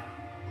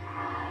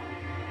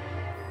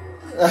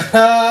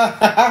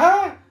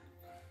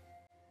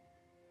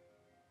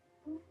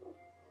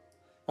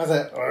 I was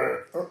like,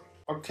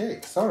 okay,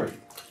 sorry.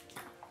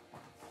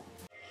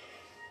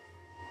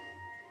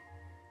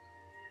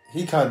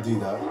 He can't do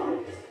that.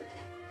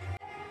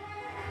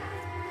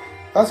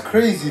 That's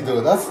crazy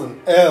though, that's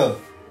an L.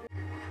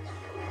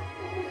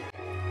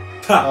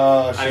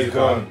 Oh, she's he's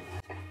gone.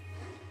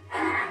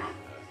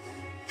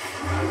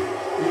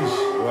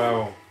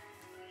 Wow.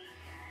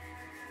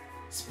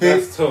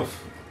 Spit. That's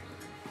tough.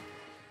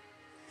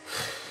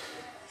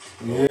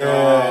 Yeah.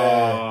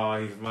 Oh,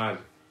 he's mad.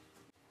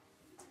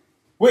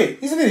 Wait,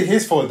 isn't it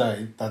his fault that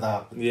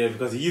happened? Yeah,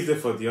 because he used it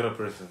for the other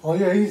person. Oh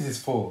yeah, it is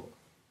his fault.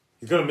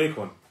 He's gonna make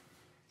one.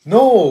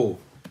 No!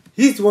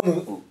 He's the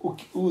one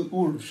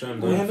who Shut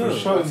him Yeah, down. no.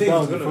 shot I him think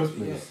down he's in the gonna- first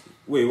place.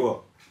 Wait,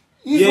 what?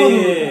 He's Yeah, the one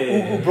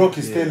yeah, who broke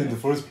his yeah. tail in the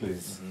first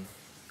place.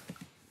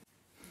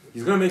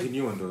 He's gonna make a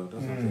new one though.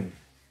 That's something.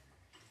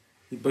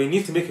 But he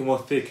needs to make it more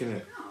thick,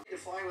 innit? You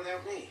fly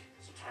without me.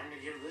 So time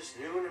to give this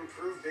new and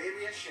improved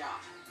baby a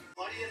shot.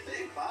 What do you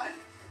think, bud?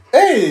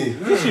 Hey!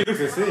 She looks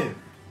the same.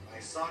 My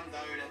son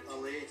died at the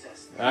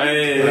latest.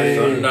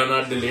 Hey. No,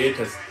 not the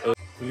latest.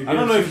 I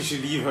don't know if you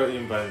should leave her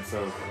in by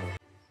himself.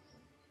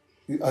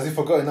 Has he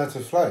forgotten how to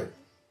fly?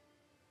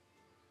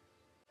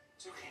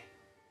 It's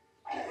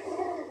okay.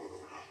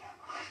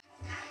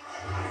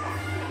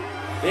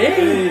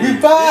 Hey.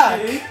 We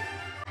back! Hey.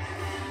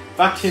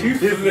 Back in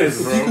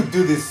business, If you bro. could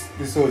do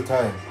this whole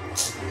time.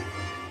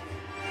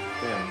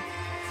 Damn.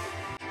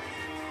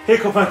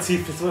 Hiccup and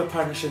Toothless, what a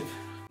partnership.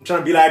 I'm trying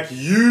to be like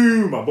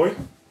you, my boy.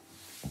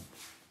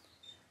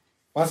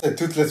 I said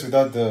Toothless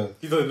without the...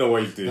 He doesn't know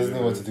what he's doing. Doesn't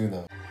know what to do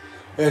now.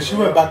 Yeah, she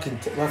went back in...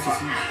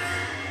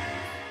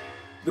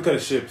 Look at the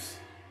ships.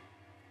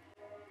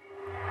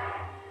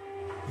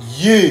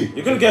 Yeah!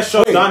 You're gonna get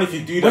shot down if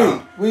you do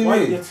that. Wait. Why?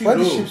 Where You're too are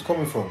the low. ships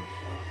coming from?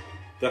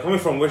 They're coming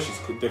from where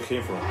they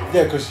came from.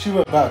 Yeah, because she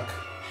went back.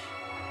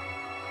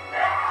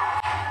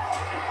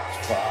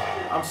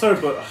 I'm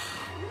sorry, but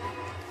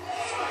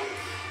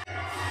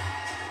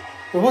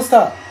Wait, what's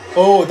that?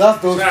 Oh,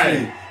 that's those Try.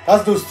 two.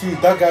 That's those two.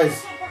 That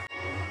guy's...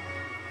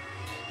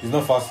 He's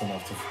not fast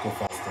enough to go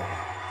faster.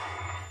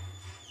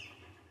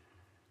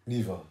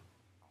 Neither.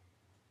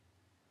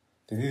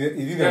 He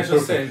didn't Guys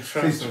just saying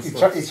traps and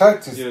stuff. he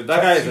tried to... yeah,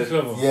 that guy is Too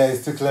a, clever. Yeah,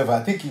 he's too clever.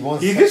 I think he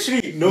wants... He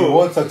literally He no.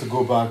 wants her to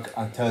go back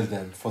and tell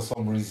them for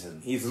some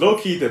reason. He's low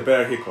key the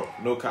bear Hiccup.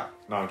 No cap.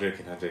 No, I'm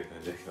joking. That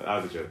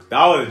was a joke.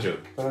 That was a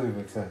joke. That doesn't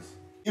make sense.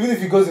 Even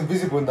if he goes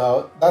invisible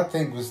now, that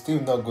thing will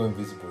still not go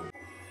invisible.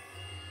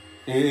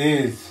 It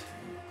is.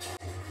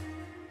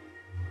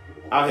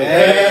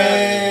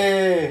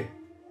 Hey!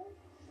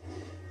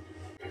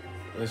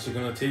 Where's she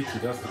gonna take you?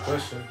 That's the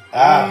question.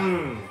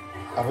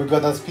 Have we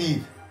got that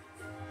speed?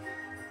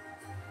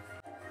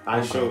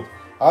 I show.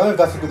 I don't know if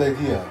that's a good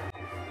idea.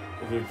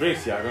 If it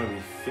breaks, you're gonna be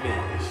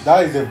finished.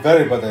 That is a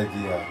very bad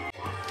idea.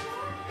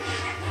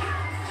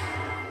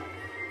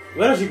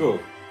 Where does she go?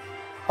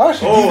 How does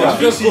she do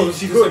that?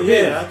 She goes,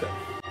 yeah.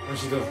 when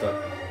she does that.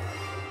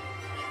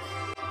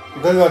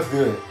 He doesn't know how to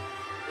do it.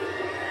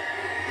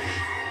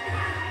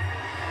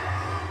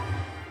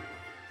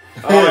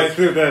 Oh, I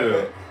feel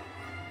better.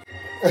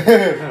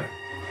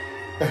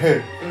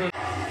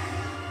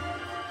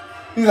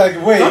 He's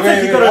like, wait,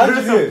 Sometimes you how gotta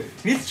do do you do it?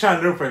 He needs to try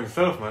and learn for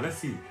himself, man. Let's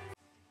see.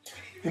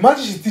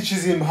 Imagine she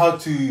teaches him how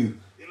to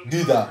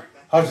do that.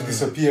 How to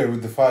disappear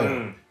with the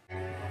fire.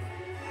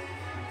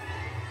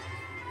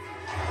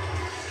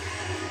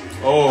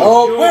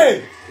 Oh, yo.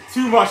 wait!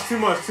 Too much.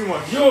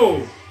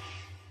 Yo!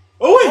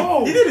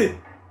 Oh, wait! He did it!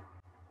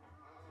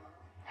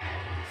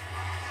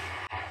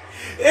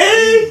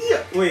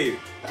 Hey! Wait.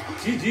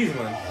 GG's,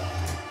 man.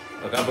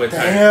 Oh, that boy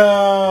tired.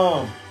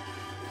 Damn!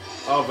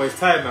 Oh, but it's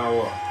tired now,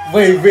 what?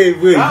 Wait. This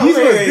was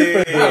wait,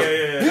 different, yeah, though.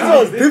 yeah. This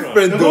was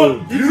different, though.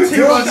 You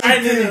too much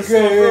iron and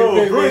stuff,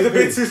 bro. He's a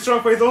bit too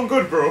strong for his own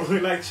good, bro.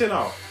 Like, chill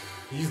out.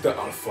 He's the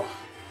alpha.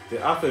 The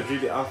alpha is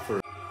really alpha.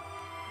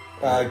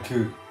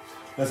 Cool.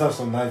 Let's have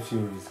some Night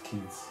Furies,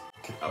 kids.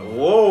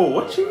 Whoa,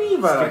 what you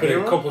mean by that? Skip it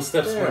a couple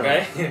steps, my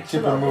guy. Keep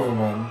it moving,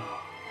 man.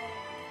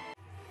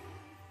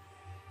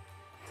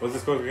 What's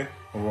this called again?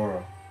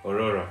 Aurora.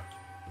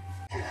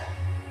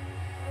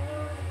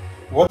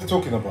 What are you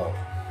talking about?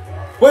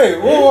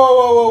 Wait,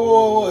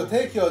 whoa.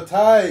 Take your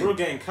time. We're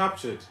getting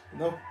captured.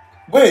 No.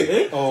 Wait.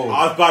 Eh? Oh.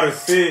 I was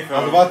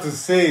about to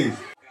say,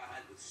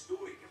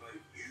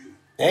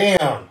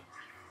 Damn.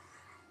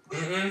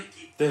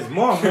 There's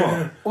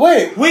more.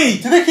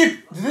 Wait.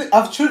 Did they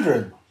have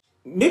children?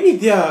 Maybe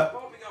they are.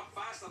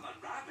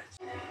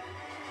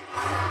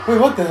 Wait,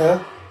 what the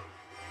hell?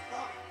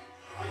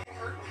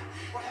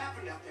 What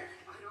happened out there?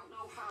 I don't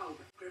know how,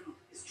 but Grimmel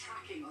is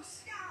tracking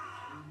us.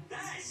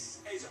 This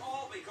is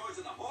all because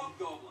of the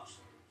hobgoblins.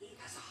 He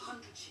has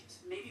 100 ships,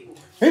 maybe more.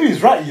 Maybe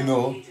he's right, you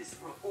know. Cages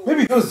for all.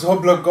 Maybe those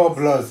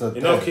hobgoblins are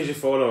Enough dead. cages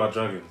for all of our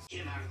dragons.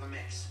 Get him out of the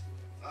mix.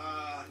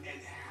 And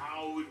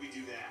how would we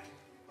do that?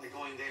 By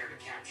going there to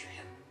capture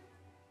him.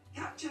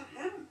 Capture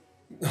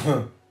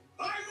him.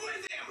 I'm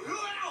with him! Who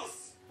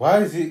else? Why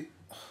is he...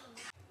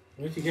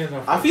 Where'd you get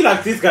that I feel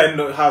like this guy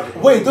has.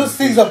 Wait, those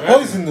things are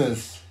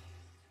poisonous.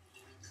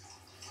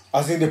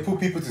 As in they put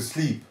people to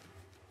sleep.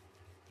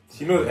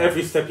 He knows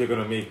every step you're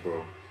gonna make,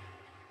 bro.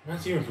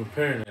 Not even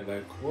preparing it,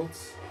 like, what?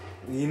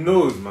 He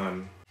knows,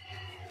 man.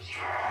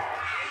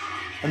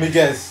 Let me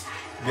guess.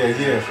 Yeah,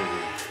 here.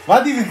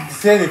 Not even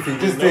say anything,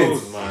 just He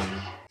knows, this.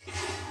 man.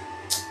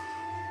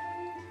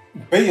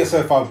 Bait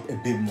yourself out a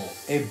bit more.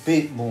 A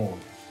bit more.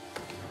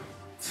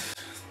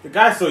 The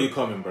guy saw you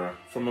coming, bro.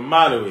 From a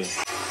mile away.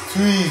 Too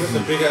That's a easy.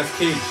 big ass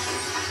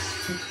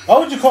cage. Why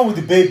would you come with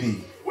the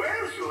baby?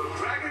 Where's your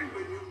dragon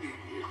when you need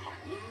it?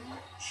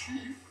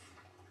 Chief,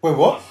 Wait,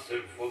 what? must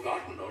have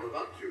forgotten all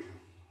about you.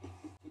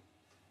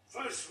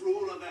 First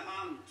rule of the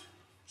hunt.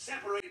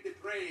 Separate the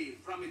prey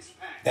from its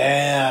pack.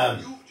 Damn.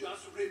 You've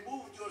just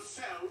removed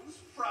yourselves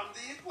from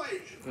the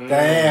equation.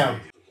 Damn.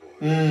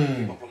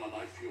 Up on a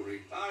night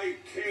fury. I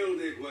killed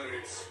it where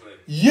it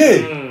slipped.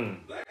 Yeah.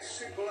 That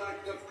simple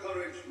act of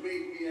courage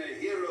made me a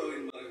hero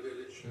in my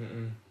village.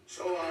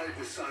 So I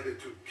decided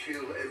to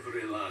kill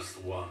every last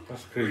one.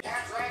 That's crazy.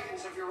 Have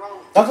dragons of your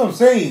own. That's what I'm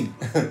saying.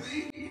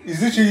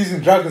 He's literally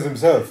using dragons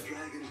himself.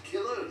 Dragon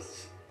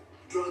killers,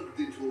 drugged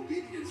into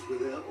obedience with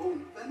their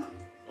own venom.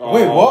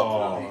 Wait, what?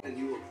 Not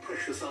even your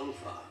precious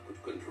alpha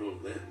could control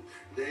them.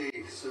 They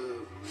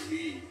serve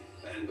me,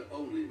 and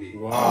only me.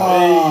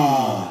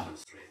 Ah.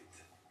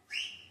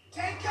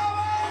 Take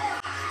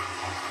cover!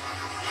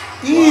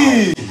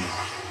 Eee.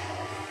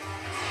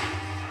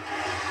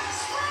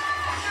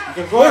 You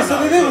can go Wait, on so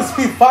now. they didn't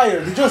spit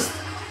fire. They just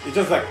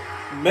like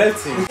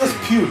melting.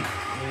 puke.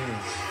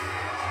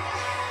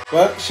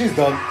 Well, she's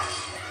done.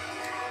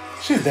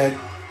 She's dead.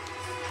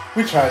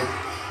 We tried.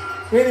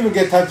 We didn't even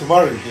get time to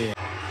marry. Yeah.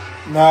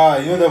 Nah,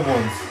 you know them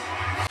ones.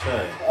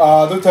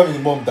 Try. Don't tell me the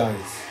mom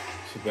dies.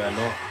 She better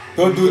not.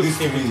 Don't do this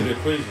to Came into the me.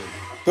 equation.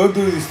 Don't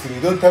do this to me.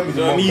 Don't tell me the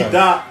Don't mom need dies.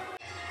 that.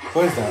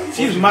 What is that?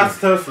 She's mad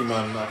stealthy,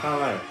 man. I can't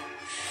lie.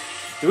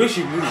 The way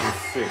she moves is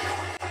sick.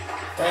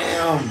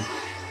 Damn.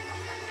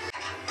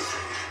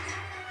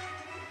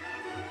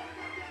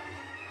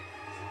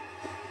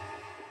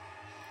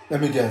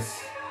 Let me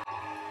guess.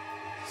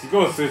 She's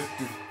going to.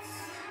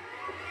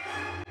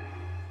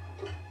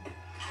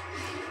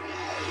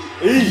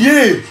 Hey,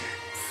 yeah.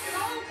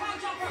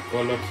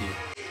 Got lucky.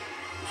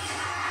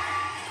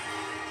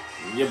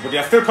 Yeah, but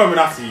they're still coming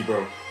after you,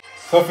 bro.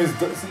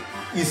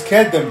 He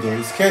scared them though.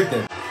 He scared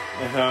them.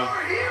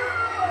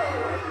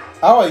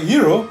 Our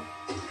hero?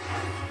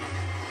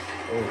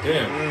 Oh,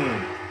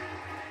 damn.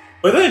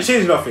 But it doesn't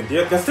change nothing.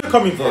 They're still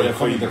coming for you. they're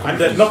coming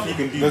And there's nothing you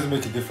can It do. doesn't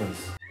make a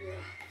difference.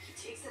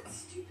 He takes that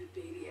stupid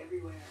baby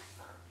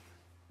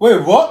Wait,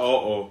 what?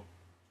 Oh.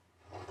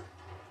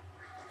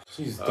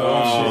 She's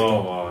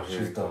dumb.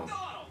 She's dumb.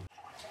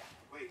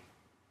 Wait,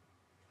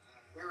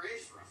 where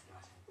is Rough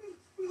Nut?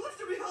 We left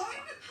her behind?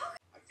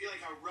 I feel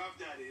like how Rough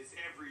Nut is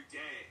every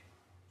day.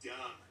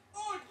 Dumb.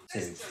 Oh,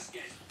 this just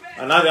gets better.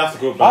 And now they have to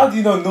go How back. do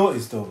you not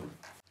notice though?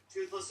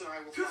 Toothless and I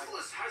will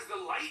Toothless has the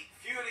light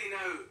fury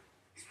now.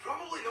 He's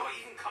probably not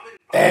even coming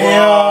back.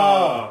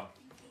 Damn!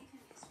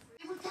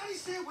 Everybody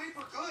stay away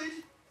for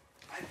good.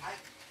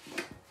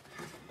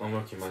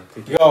 Unlucky, man.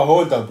 Take You it. gotta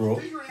hold that, bro.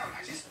 Figure it out.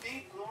 I just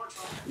need more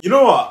time. You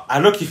know what? I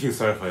look, you feel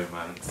sorry for him,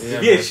 man. Yeah, to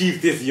be man. a chief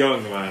this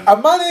young, man. A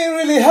man ain't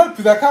really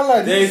helping. I can't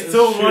lie. There's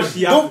so much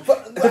he has. Don't,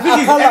 The I thing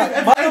is,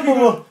 can't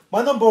lie.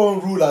 My number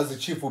one rule as a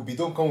chief would be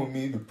don't come with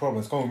me with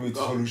problems. Come with me with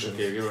solutions.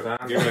 Okay,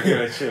 give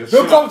it chill.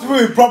 Don't come to me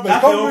with problems.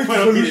 That's Come the with whole me point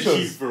with of being a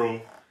solutions. chief,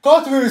 bro.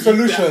 Come to me with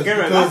solutions.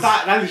 Gabriele, Because,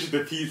 that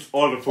literally defeats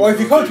all the or if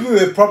you come to me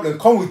with a problem,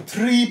 come with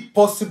 3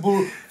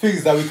 possible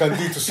things that we can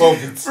do to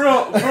solve it.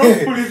 Bro,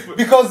 police.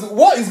 Because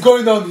what is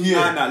going on here?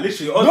 Nah,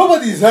 literally.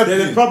 Nobody is helping.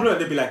 There's a problem, and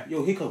they'll be like,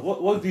 yo, Hiccup,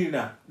 what do you do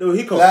now? No,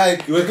 Hiccup, Like,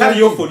 it was kind of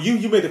your fault. You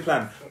made the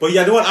plan. But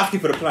you're the one asking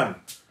for the plan.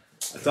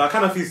 So I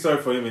kind of feel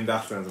sorry for him in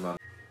that sense, man.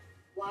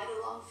 Why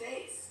the long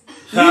face?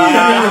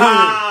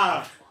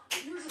 Ah!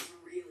 Yours is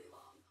really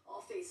long.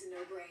 All face and no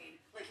brain.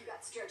 Like you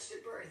got stretched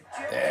at birth.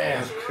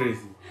 Damn,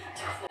 crazy.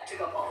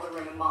 Took up all the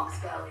room in Mom's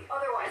belly.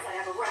 Otherwise, I'd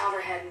have a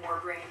rounder head and more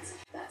brains.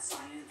 That's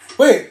science.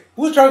 Wait,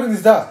 whose dragon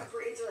is that?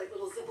 Brains are like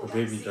little zipple A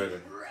baby bags.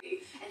 dragon.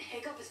 And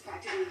Hiccup is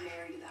practically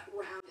married to that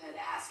round head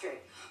asterisk.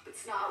 But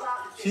it's not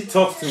allowed to She fish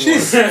talks too in much.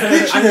 She's snitching a And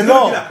he's gonna be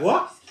lot. like,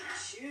 what?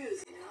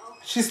 shoes, you know?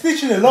 She's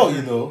snitching a lot,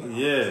 you know.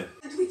 Yeah.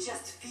 Could we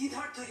just feed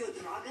her to your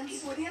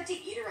dragons? What do you have to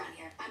eat around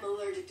here? I'm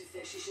allergic to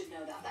fish. You should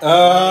know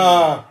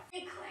that.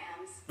 Hey,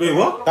 clams. Wait,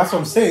 what? That's what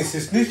I'm saying. She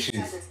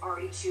snitches. That's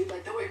already chewed,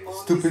 like the way Mom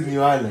Stupid used to.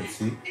 New Island,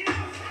 see?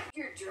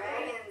 Your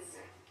dragons.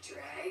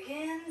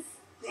 Dragons?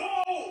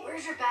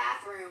 Where's your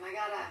bathroom? I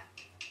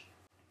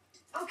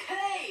gotta.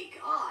 Okay,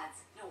 gods.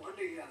 No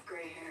wonder you have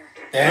gray hair.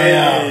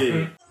 Damn.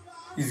 Hey.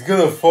 He's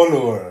gonna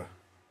follow her.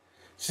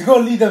 She's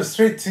gonna lead them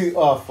straight to.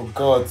 Oh, for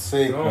God's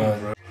sake, No, man.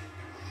 bro.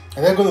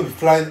 And they're gonna be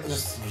flying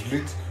just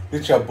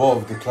literally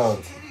above the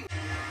clouds.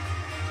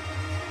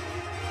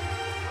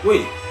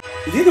 Wait,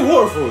 is it the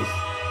waterfalls?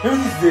 Maybe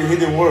this is the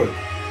hidden world.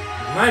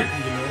 Might be,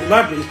 you know. It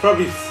might be, it's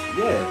probably,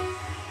 yeah.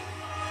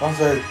 I was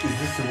like, is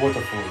this the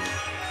waterfall?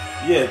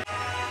 Yeah.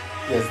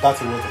 Yes,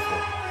 that's a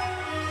waterfall.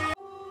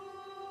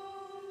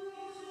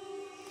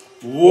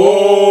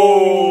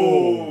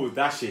 Whoa!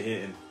 That shit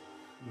hitting.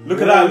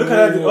 Look at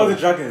that, the other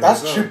dragons.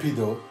 That's as well. trippy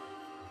though.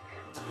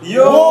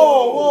 Yo!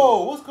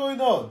 Whoa, what's going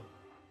on?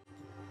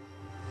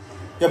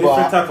 Yeah, Different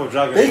but type of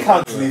dragon. they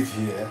can't live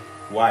here.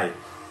 Why?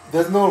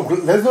 There's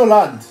no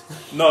land.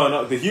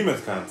 No, the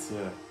humans can't,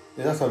 yeah.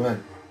 Yeah, that's what I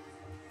meant.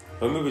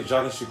 But maybe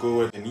dragons should go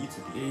where they need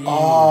to be.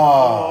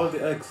 All Ah,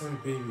 the eggs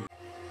and baby.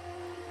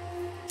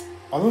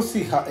 I don't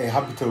see a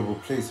habitable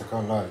place. I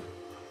can't lie.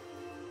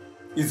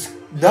 It's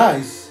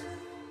nice.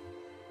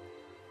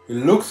 It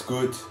looks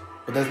good,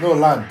 but there's no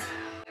land.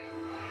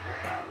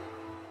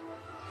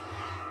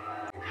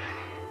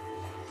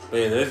 But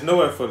yeah, there's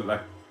nowhere for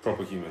like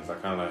proper humans, I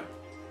can't lie.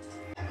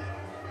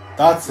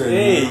 That's a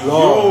Hey, lot.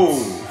 yo!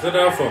 Is that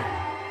alpha? Okay,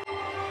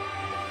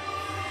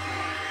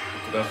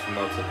 that's from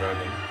Alpha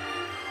Dragon.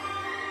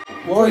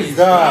 What is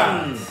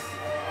that?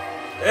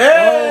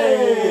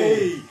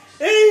 Hey!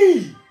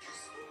 Hey!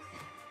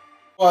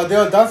 Oh, they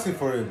are dancing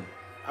for him.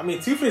 I mean,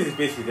 Toothless is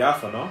basically the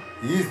alpha, no?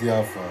 He is the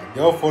alpha.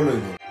 They're all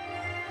following him.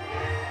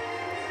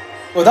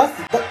 Oh,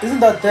 isn't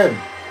that them?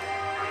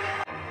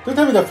 Don't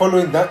tell me they're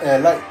following that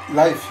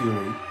Light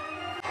Fury.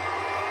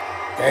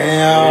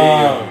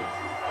 Damn!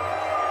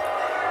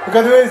 Look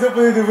at the way he's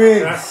opening the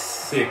wings. That's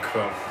sick,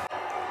 bro.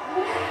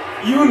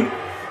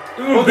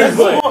 Oh, there's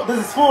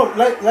a small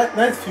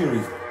Night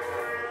Fury.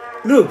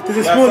 Look, there's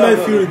a small That's Night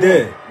how- Fury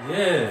there.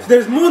 Yeah.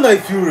 There's more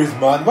Night Furies,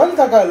 man. Why is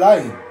that guy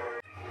lying?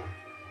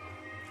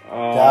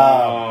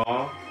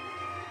 Aww.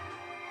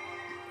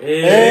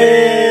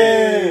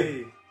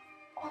 Hey!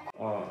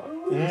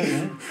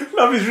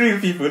 Love is real,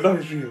 people. Love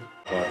is real.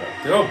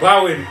 They're all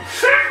bowing.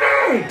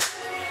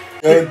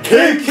 The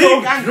dick,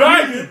 King and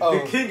Dragon. Oh.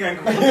 The king and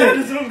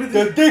queen.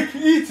 the dick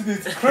eating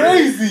is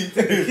crazy.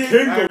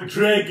 King of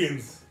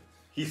Dragons.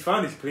 He's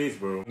found his place,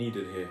 bro.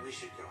 Needed here. We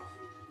should go.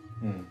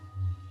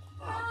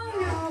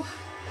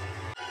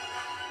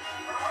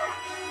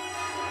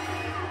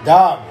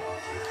 Damn.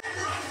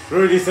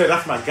 Rudy said,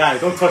 that's my guy.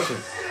 Don't touch him.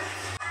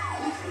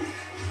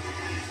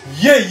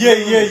 Yeah.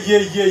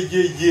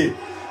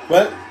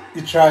 Well,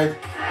 you tried.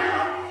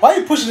 Why are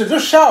you pushing it?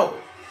 Just shout.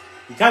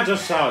 You can't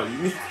just shout. You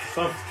need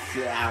some.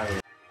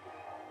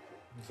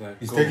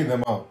 He's taking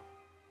them out.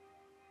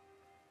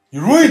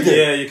 You ruined it.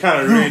 Yeah, you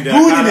kind of You're ruined it.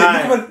 ruining it.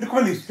 Look at my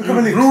lips. Look at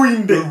my lips.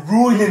 ruined it. You're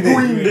ruining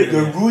it.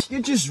 You're ruining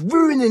You're just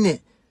ruining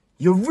it.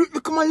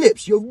 Look at my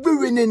lips. You're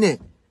ruining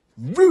it.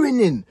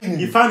 Ruining.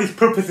 He found his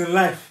purpose in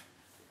life.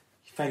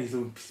 He found his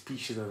own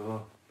species as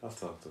well. That's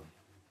tough, though.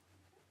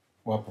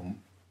 What happened?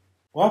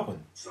 What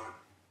happened? Son,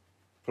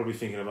 Probably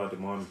thinking about the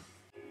mom.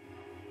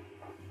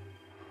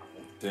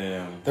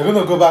 Damn. They're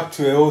gonna go back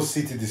to a whole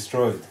city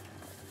destroyed.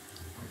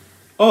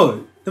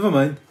 Oh, never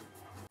mind.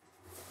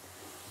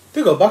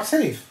 They got back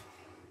safe.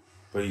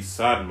 But he's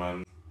sad,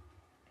 man.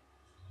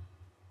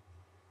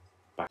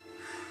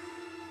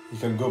 You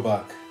can go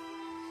back.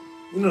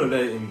 You know,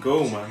 let him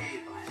go, man.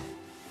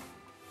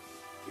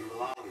 You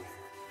belong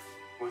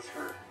there with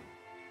her.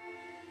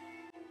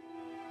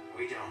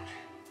 We don't.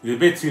 You're a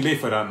bit too late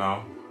for that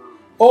now.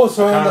 Oh,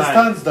 so he Can't lie.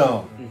 understands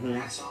now.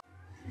 That's all.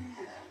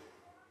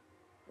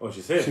 Oh,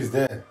 she's here. She's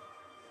there.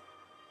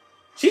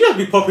 She just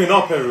be popping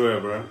up everywhere,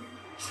 bro.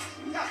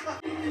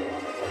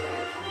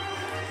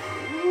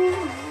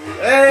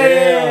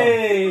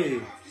 Hey!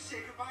 Have to say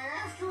goodbye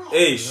after all.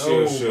 Hey,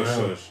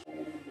 shush.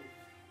 man.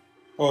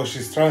 Oh,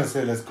 she's trying to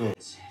say let's go.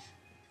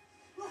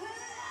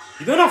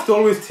 You don't have to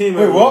always team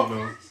Wait, everyone, what? you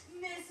know.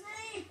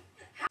 Miss me?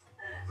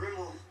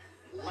 Grimmel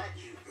let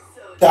you go.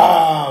 So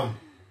Damn.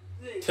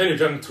 Tell your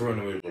dragon to run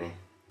away, bro.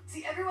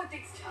 See, everyone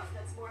thinks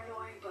toughness more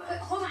annoying, but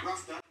hold on.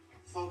 Rough nut,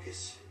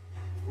 focus.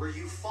 Where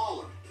you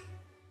followed.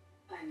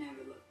 I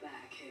never look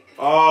back, Hiccup.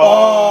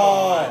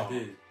 Oh! I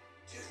did.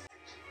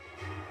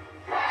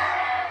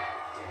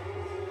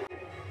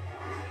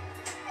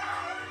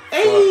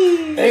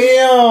 Hey.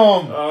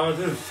 Damn. Oh,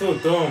 this is so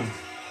dumb.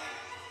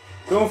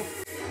 Don't.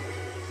 Toothless,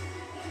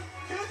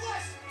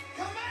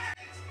 come back!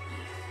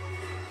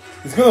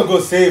 He's gonna go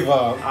save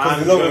her because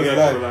And the love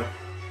is life.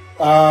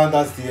 And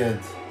that's the end.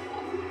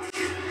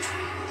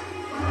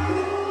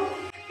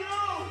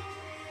 No!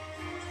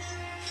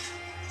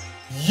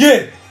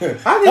 Yeah.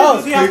 How That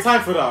did he have quick.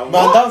 time for that? Man,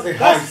 What? that was a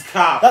That's heist.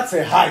 cap. That's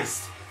a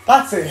heist.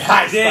 That's a heist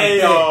right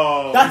there.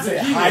 Damn. That's He's a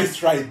a genius.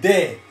 heist right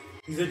there.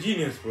 He's a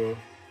genius, bro.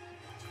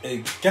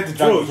 Hey, get the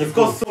dragon. Bro, you've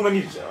got so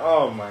many.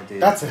 Oh my days.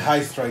 That's a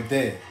heist right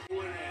there.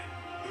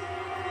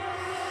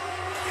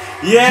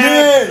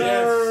 Yes, Yes.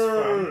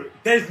 sir.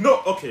 There's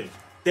no. Okay.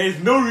 There's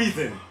no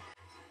reason.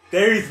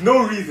 There is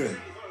no reason.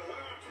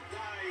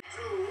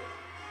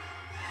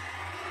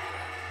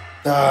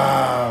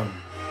 Damn.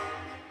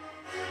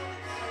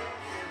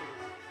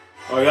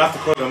 Oh, you have to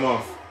cut them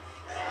off.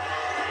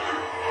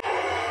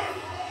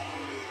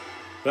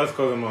 Let's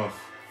cut them off.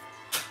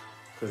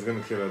 Cause it's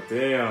gonna kill her.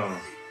 Damn.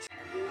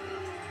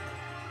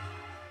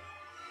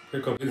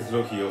 Hiccup, this is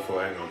low-key your fault,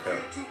 I ain't gonna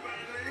care.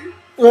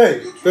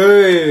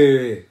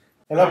 Wait.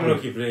 I'm Elaborate.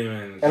 low-key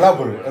blaming.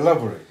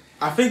 Elaborate.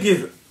 I think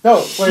it's.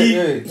 No,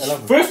 wait.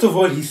 Elaborate. First of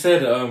all, he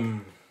said,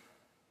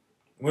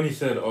 when he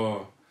said,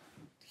 oh,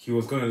 he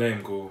was gonna let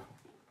him go,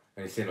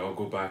 and he said, oh,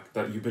 go back,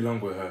 that you belong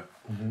with her.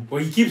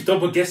 But he keeps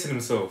double guessing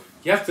himself.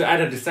 He has to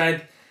either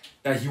decide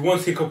that he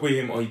wants Hiccup with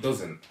him or he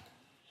doesn't.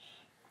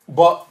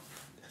 But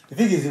the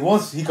thing is, he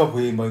wants to hiccup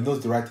with him, but he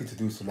knows the right thing to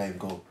do is to let him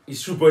go.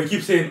 It's true, but he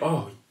keeps saying,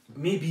 oh,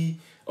 maybe,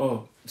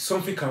 oh,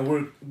 something can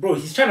work. Bro,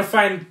 he's trying to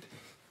find.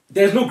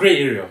 There's no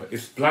grey area.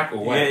 It's black or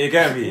white. Yeah, you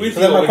get me. With So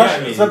then you my or question-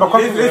 without me. so my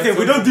question- Listen,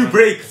 we don't do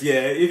breaks, yeah.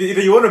 If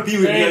you want to be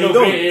with There me, ain't you no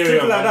don't. grey area,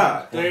 Simple like man.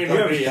 that. There ain't You no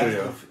get me? grey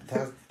area.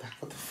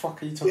 What the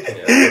fuck are you talking about?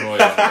 Yeah, I don't know what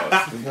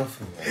you're talking about.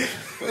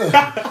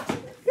 Nothing.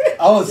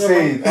 I was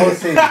saying,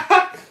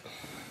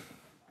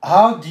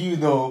 how do you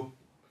know?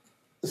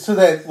 So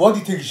that, what do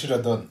you think you should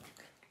have done?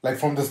 Like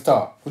from the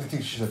start, what do you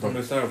think you should have From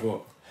done? the start,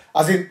 what?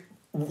 As in,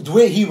 the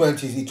way he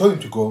went is, he told him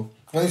to go.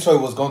 When he saw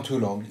it was gone too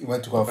long, he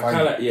went to go and I find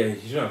can't him. like, yeah,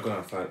 he shouldn't have gone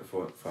and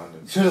found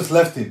him. He should have just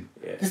left him.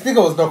 Yeah. This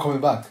nigga was not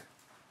coming back.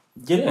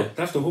 Yeah,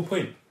 that's the whole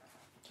point.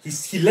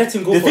 He let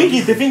him go. The for a thing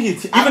is,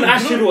 reason. Even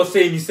Ashley was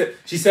saying,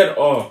 she said,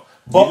 oh,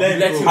 But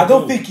let him I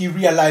don't go. think he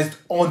realized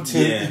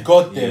until Yeah, he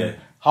got there yeah.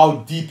 how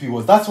deep he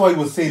was. That's why he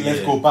was saying, let's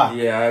Yeah. go back.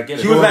 Yeah, I get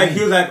it. He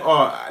was like,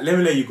 oh, let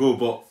me let you go,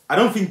 but I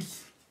don't think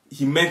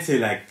he meant it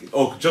like,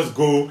 oh, just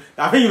go.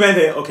 I think he meant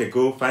it, okay,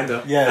 go, find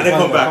her, Yeah, and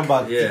then fine, come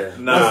back. Yeah.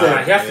 Nah, Once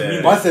they- he has to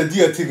mean Once they do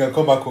your thing and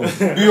come back home,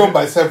 be home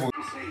by 7.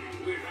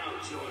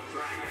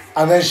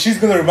 And then she's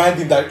gonna remind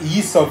him that he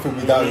is something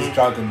without his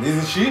dragon,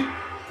 isn't she?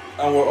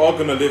 And we're all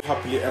gonna live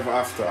happily ever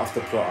after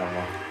plot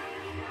armor.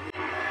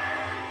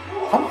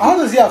 How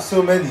does he have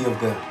so many of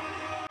them?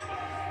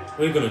 What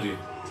are you gonna do?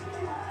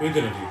 What are you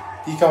gonna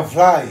do? He can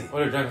fly. All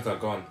the dragons are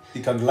gone.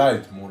 He can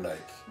glide more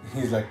like.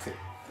 He's like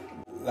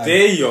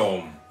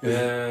Damn.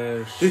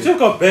 Yeah, They just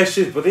got best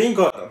shit, but they ain't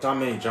got that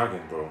many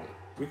dragons, bro.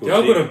 they're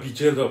all gonna be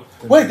jailed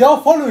up. Wait, they're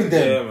all following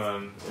them. Yeah,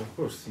 man. Of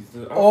course. He's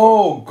the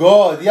Oh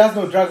god, he has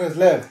no dragons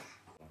left.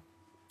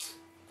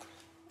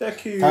 They're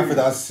cute. Time for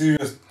that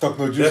serious talk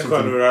no They're juice.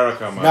 called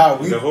Uraraka, man. Now,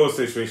 The whole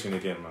situation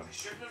again, man.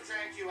 Shouldn't have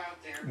dragged you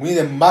out there. We need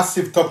a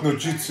massive talk no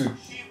jutsu.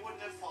 He wouldn't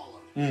have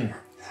followed.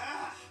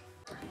 Ah.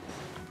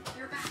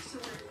 You're back to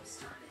where you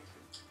started.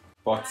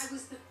 But I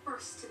was the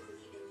first to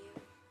believe in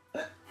you.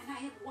 And I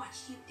have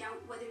watched you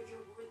doubt whether you're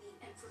worthy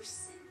ever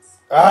since.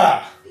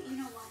 Ah, But you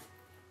know what?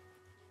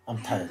 I'm I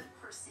am tired. the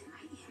person I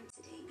am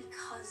today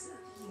because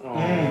of you.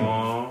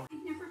 aww. I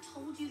never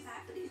told you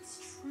that, but it's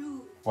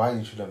true. Why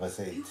you should ever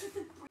say You it?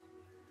 were the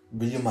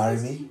Will you marry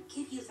Jesus me? didn't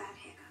give you that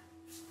hiccup.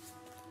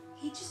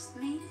 He just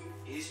made it.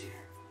 Easier.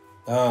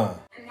 And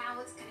now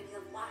it's gonna be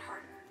a lot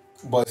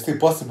harder. But it's still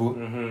possible.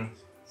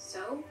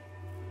 So,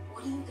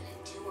 what are you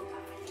gonna do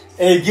about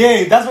it?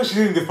 Again, that's what she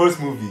did in the first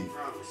movie.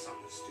 Promise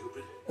I'll just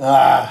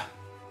Ah.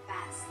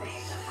 That's the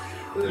hiccup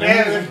I know.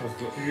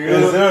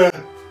 Yes,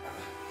 sir.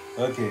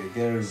 Okay,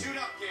 Gary. Suit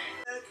up,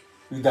 gang.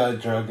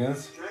 Without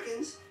dragons.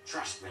 Dragons,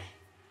 trust me.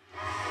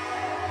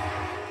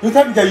 You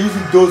tell me they're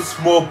using those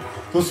small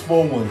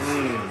ones.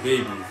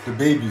 Babies. The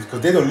babies,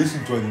 because they don't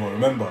listen to anyone,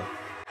 remember?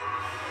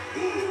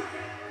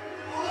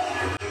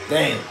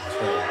 Damn.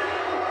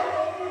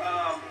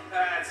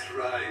 That's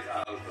right,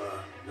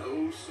 Alpha.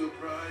 No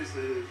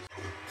surprises.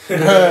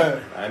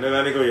 I know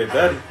that nigga your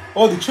daddy.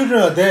 Oh, the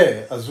children are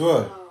there as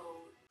well.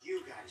 Oh,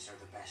 you guys are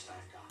the best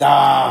I've got.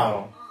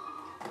 Damn.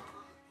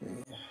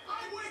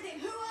 I'm with him.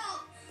 Who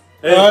else?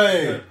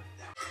 Hey.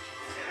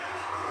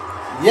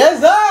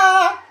 Yes,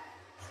 sir.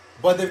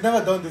 But they've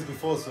never done this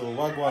before, so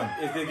what one?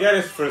 If they get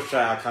his first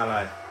try, I can't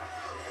lie.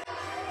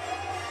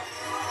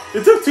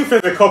 It took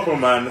Toothless a couple,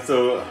 man.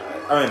 So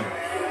I mean,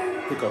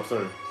 Hiccup,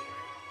 sorry.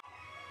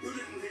 You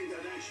didn't think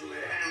I'd actually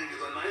hand you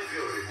the knife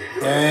already, did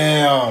you?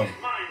 Damn.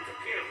 Mine to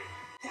kill.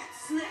 That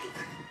snake.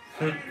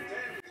 I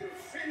intend to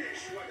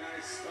finish what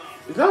I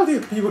started. Is that what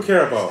these people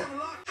care about?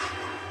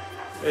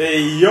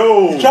 Hey,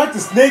 yo! He tried to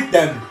snake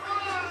them.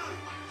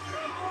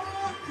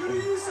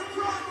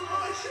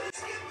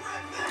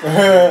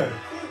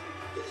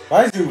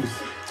 Why is he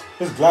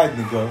just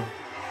gliding, girl?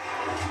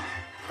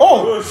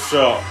 Oh! Good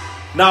shot.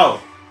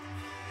 Now,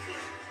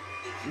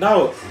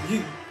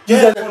 you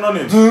get one on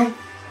him.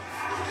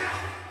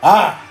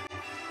 Ah!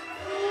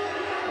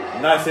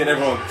 Now saying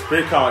everyone,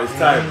 break out, it's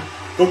time.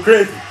 Go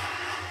crazy.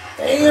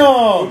 Damn!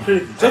 Go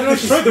crazy. Just know destroy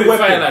she's the spit fire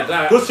weapon. like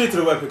that. Go straight to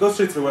the weapon. Go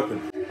straight to the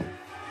weapon.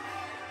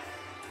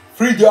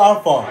 Free the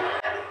alpha.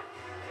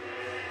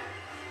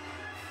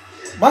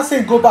 Man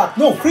saying go back.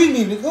 No, free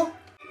me, nigga.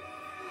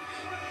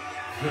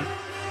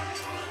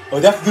 Oh,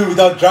 they have to do it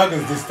without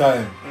dragons this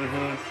time.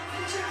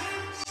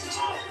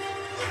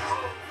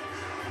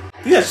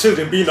 These are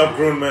children being up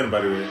grown men,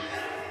 by the way.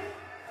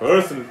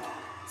 Personally.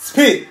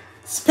 Spit!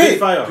 Spit Spit!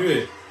 fire. Do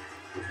it.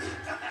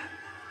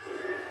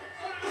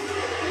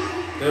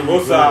 There we go.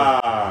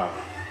 Bosa.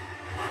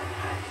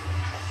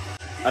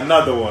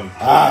 Another one.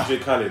 Ah.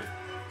 DJ Khaled.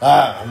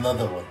 Ah,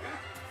 another one.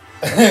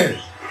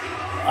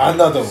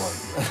 Another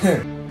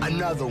one.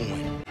 Another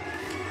one.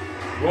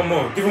 One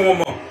more. Give him one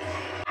more.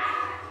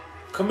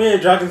 Come here,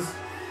 dragons.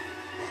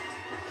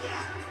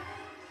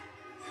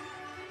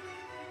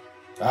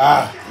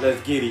 Ah.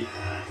 Let's get it.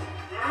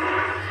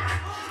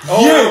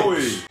 Yeah.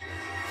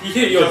 He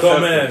hit your Just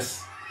dumb happened.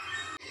 ass.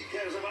 He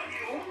cares about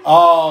you.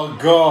 Oh,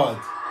 God.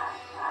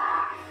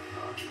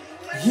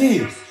 Yeah.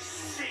 Just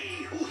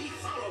see who he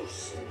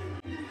follows.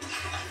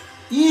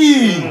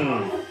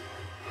 Yeah.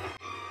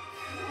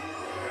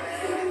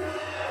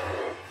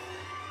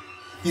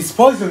 He's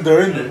poisoned her,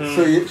 isn't it?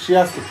 So she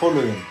has to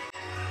follow him.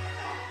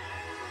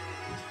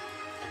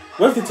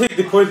 What if they take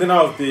the poison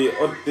out of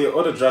the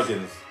other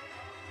dragons?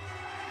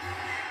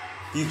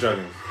 These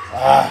dragons.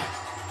 Ah.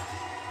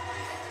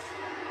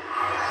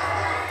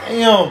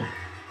 Damn.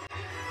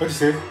 What you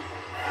say?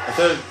 I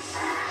said,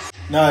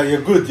 Nah,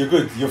 you're good,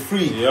 you're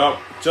free. yup,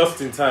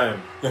 just in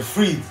time. You're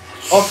free.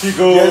 Off you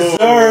go. Yes,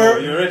 sir.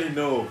 You already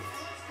know.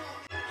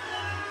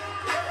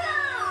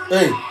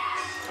 Hey.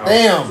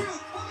 Damn.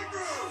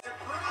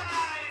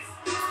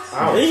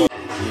 Ow. Hey.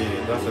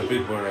 Yeah, that's a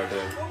big boy right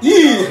there.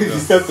 Yeah. He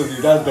stepped on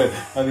you, that's the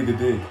I think it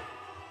did.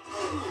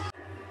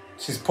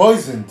 She's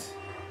poisoned.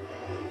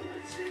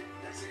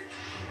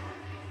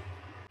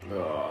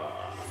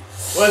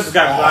 What's this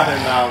guy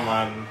planning now,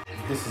 man?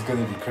 This is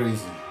gonna be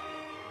crazy.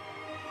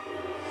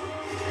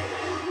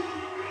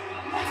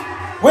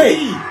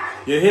 Wait!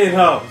 You're hitting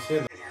her.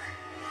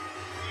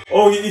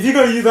 Oh, if you're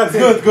gonna use that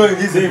thing, Go the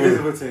invisible.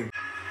 invisible thing.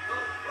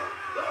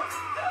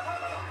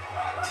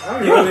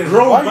 You're a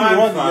grown why you man,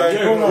 running? fam. Yeah,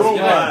 You're a grown grown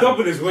man. man.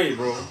 double his weight,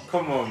 bro.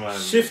 Come on, man.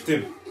 Shift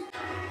him.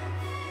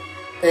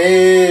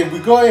 Hey, we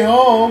going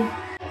home.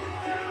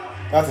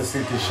 That's a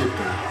sinking ship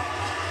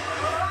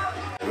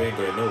though. We ain't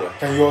going nowhere.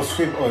 Can you all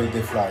swim or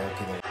they fly?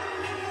 Okay, no.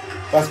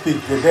 That's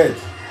big, they're dead.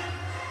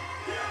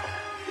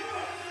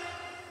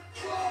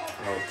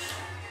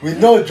 Ouch. With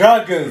no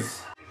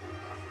dragons.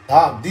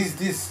 Damn, these.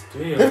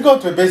 Damn. They've gone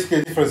to basically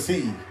a different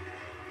city.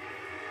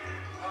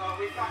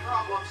 We've got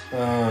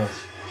problems.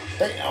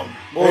 Damn.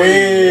 Boy,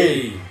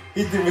 Hey. hey.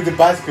 Hit him with the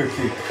bicycle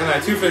kick. Can I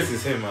Toothless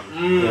is him, man.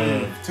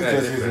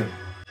 Toothless is him.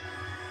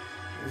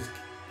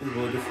 He's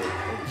more different.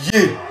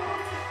 Yeah.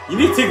 You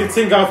need to take the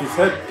thing off his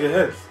head, their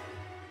heads.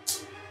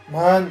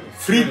 Man.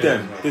 Free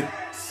them. They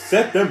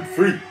set them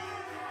free.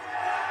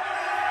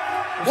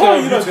 I'm What are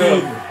sorry, you not tell.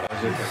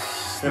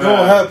 doing? No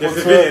help There's a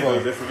whatsoever. video, though.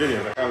 There's a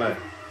video. I can't lie.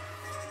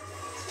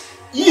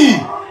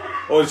 Yeah.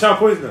 Oh, the child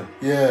poison them.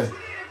 Yeah.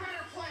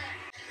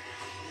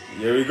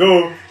 Here we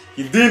go.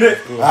 He's doing it.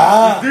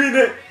 Ah. He's doing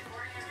it.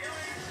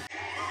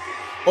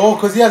 Oh,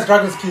 because he has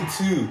dragon skin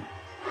too.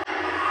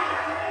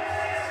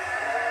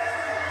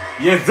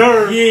 Yes,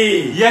 sir.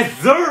 Yeah. Yes,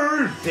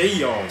 sir.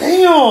 Damn.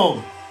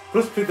 Damn.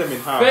 Go split them in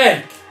half.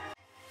 Feck.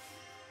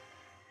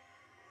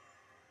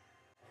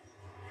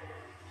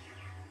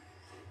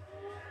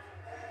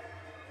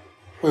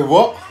 Wait,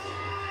 what?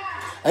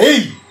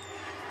 Hey.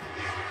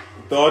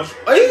 Dodge.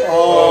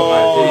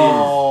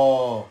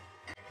 Oh,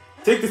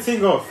 Take the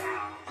thing off.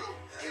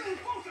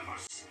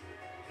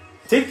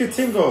 Take the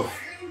thing off.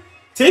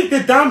 Take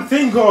the damn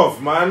thing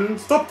off, man.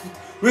 Stop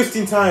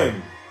wasting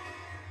time.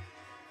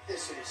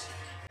 This is.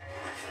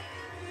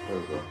 There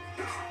we go.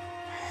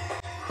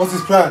 what's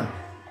his plan?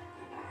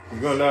 He's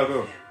going now,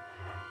 go.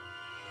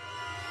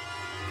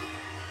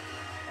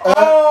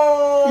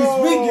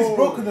 His wing is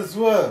broken as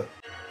well.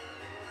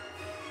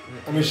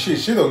 I mean,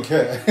 she don't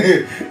care.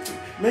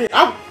 Mate,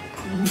 I'm.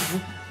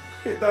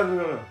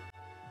 Damn.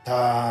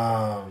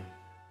 Damn.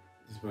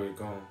 This is where you're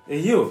going. Hey,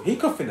 yo,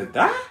 Hiccup finna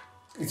die?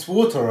 It's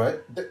water, right?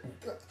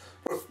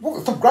 Bro,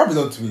 stop grabbing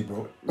onto me,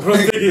 bro. Bro,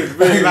 take it,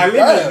 man. Like,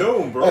 leave me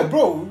alone, bro. Hey,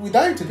 bro, we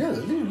dying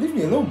together. Leave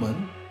me alone,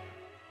 man.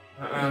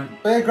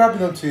 They're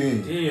grabbing onto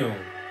you. Damn.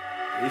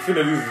 He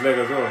finna lose his leg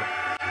as well.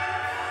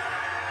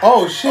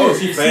 Oh, shit. Oh,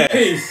 she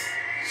fast.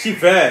 She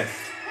fast.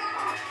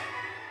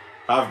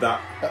 Have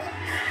that.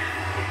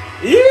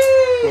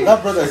 Well,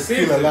 that brother is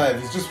still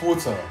alive. It's just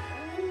water.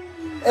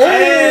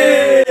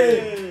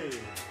 Hey!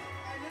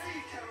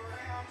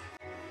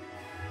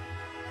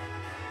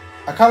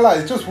 I can't lie.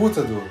 It's just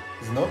water, though.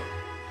 It's not.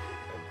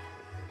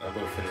 I'm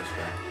gonna finish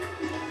that.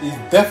 He's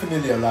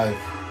definitely alive.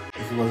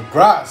 If it was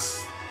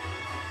grass,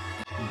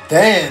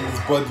 then his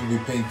body would be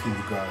paying through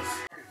the grass.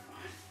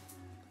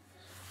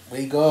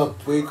 Wake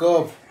up, wake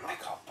up.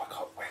 Wake up, wake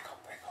up, wake up,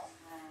 wake up.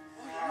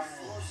 Oh, you're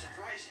full of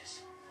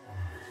surprises.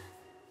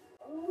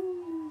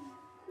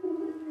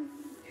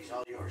 He's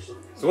all yours.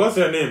 So what's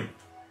her name?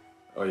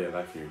 Oh yeah,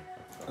 Light Fury.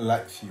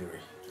 Light Fury.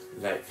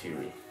 Light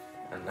Fury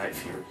and Night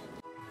Fury.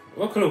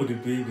 What color would the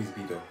babies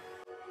be though?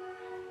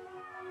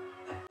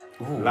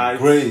 Ooh, Light.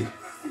 grey.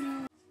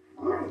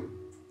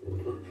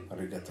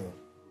 Arigato.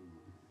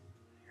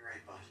 You're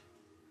right, bud.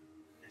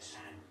 It's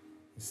time.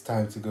 It's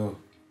time to go.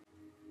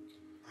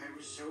 I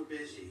was so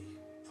busy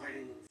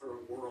fighting for a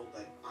world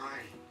that I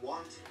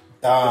wanted.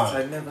 Ah.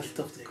 I never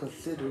stopped to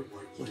consider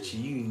what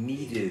you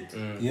needed.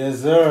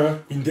 Yes,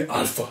 sir. In the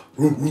alpha.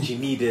 What you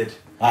needed.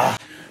 Ah.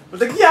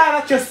 But like, yeah,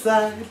 that's your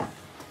side. Look after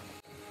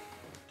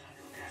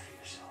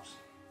yourselves.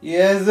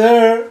 Yes,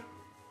 sir.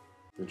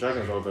 The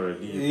dragons all better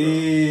leave.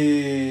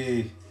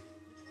 Hey.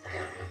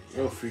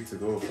 You're free to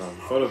go, fam.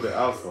 Follow the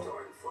alpha.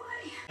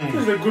 This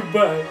is a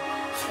goodbye.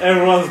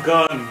 Everyone's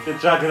gone. The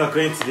dragons are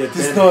going to their This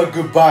is den. not a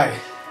goodbye.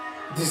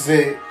 This is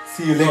a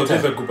see you Oh, later. this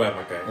is a goodbye,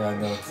 my guy. Yeah, I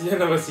know. You've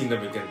never seen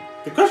them again.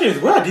 The question is,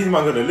 where are these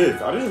men gonna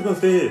live? Are they just gonna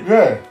stay here?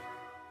 Yeah.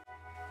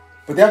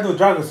 But they have no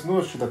dragons, no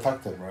one should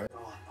attack them, right? Go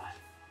on, bud.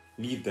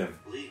 Lead them.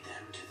 Lead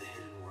them to the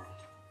hidden world.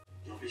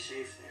 You'll be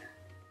safe there.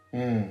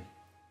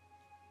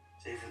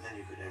 Safer than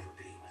you could ever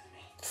be with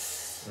me.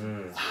 It's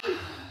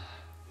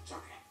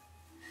okay.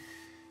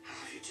 I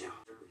love you too.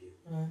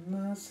 When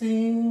I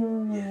see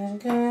you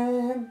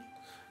again.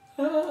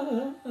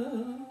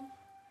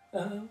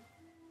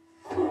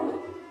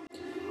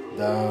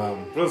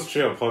 Damn. Bro's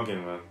straight up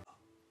hugging, man.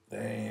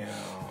 Damn.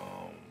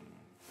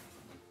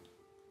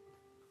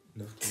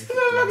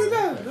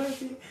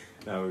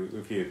 Now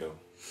we're here though.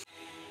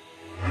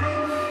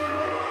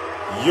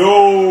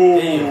 Yo!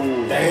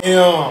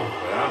 Damn.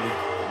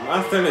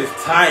 Master,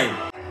 it's time.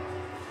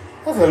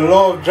 That's a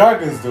lot of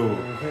dragons, though.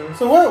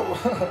 So what?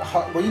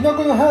 But you're not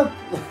gonna help.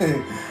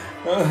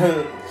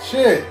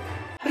 Shit.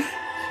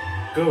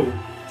 Go.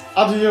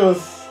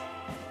 Adios.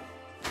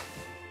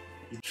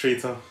 You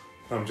traitor.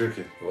 No, I'm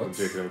joking. What? I'm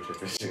joking.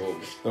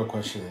 No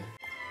question.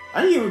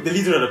 Are you the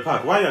leader of the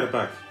pack? Why are you at the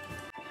back?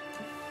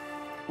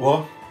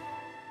 What?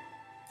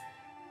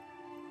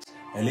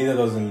 A leader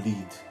doesn't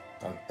lead.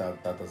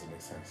 That doesn't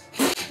make sense.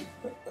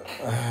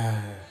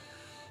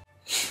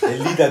 A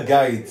leader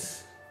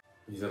guides.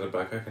 He's at the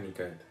back. How can he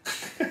guide?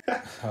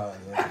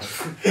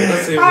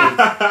 Let's say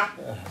what?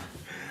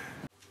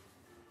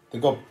 They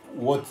got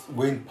what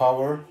wind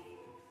power?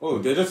 Oh,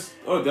 they're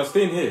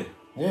staying here.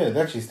 Yeah,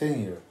 they're actually staying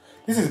here.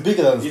 This is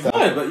bigger than It's Star.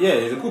 nice, but yeah,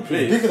 it's a good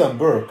place. It's bigger than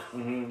Burke.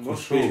 For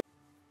sure.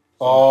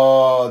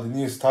 Oh, the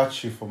new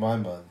statue for my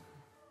man.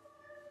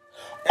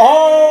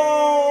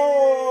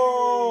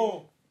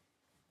 Oh!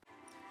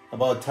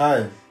 About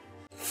time.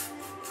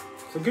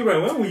 So,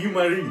 Gabriele, when will you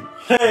marry?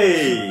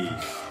 Hey!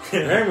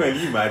 When will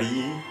you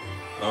marry?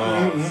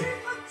 Oh.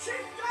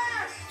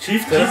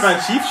 Chief Chief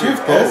and Chief?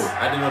 Chiefess.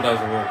 I didn't know that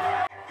was a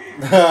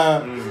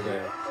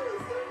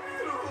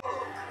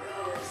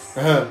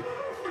word.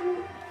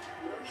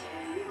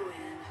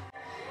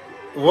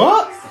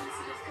 What?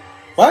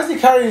 Why is he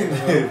carrying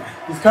it?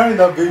 He's carrying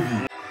that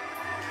baby.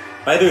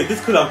 By the way,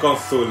 this could have gone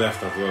so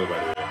left as well, by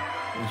the way.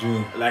 What do you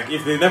mean? Like,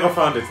 if they never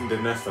found it in the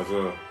nest as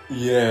well.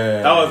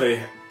 Yeah.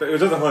 It was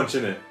just a hunch,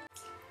 innit?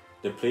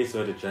 The place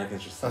where the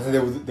dragons just... I think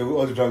all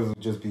the dragons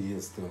would just be here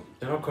still.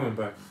 They're not coming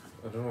back.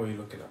 I don't know what you're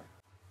looking at.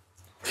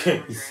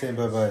 He's saying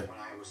bye bye. When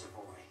I was a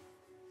boy.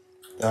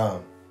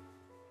 Damn.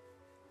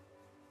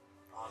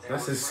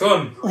 That's his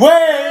son. Wait!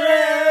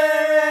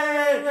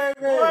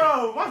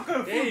 Whoa, what's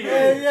going on?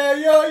 Yeah,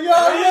 yo!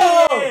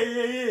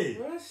 Hey.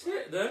 What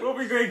shit, then? We'll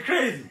be going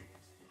crazy.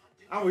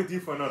 I'm with you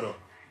for another.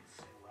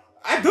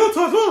 I do it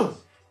as well.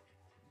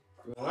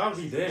 Well, I'll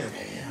be damned.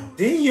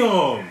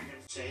 Damn.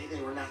 say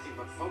they were nothing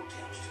but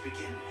folktales to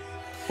begin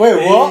with. Wait,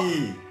 what?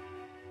 Hey.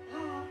 No,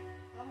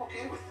 I'm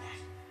okay with that.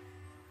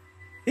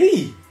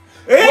 Hey.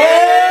 Hey!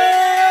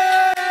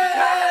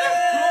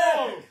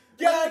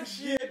 God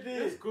shit,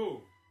 let's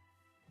go.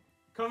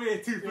 Come here,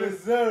 Toothless.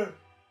 Yes, sir.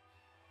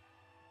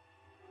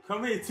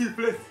 Come here,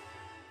 Toothless.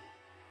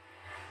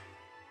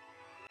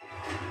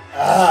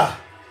 Ah.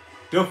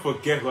 Don't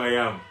forget who I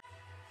am.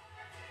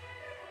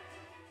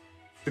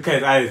 Look at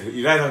his eyes.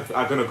 His eyes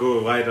are gonna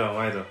go wider and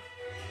wider.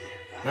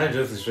 Man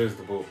just destroys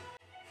the boat.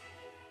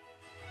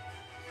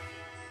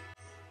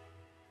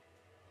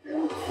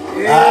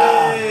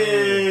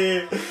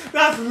 Hey,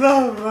 that's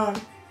love,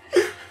 man.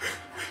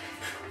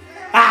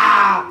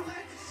 Ah!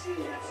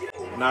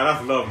 Nah,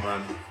 that's love,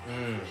 man.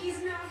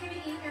 He's not gonna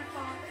eat your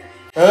father.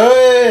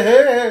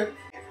 Hey.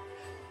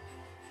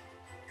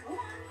 Go on.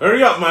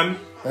 Hurry up, man.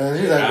 And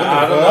she's like, I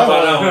what don't the know fuck?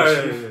 about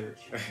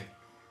that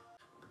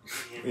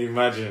one.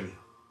 Imagine.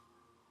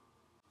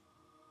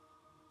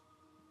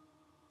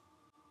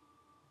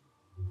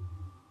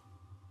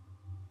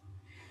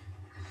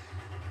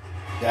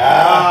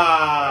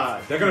 Yeah.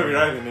 They're gonna be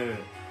riding in it.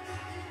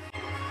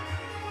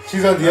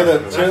 She's on the other.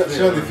 That's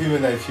She's on the female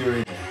Night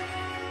Fury.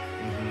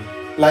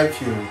 Light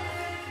Fury.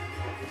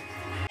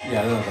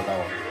 Yeah, I don't know about that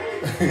one.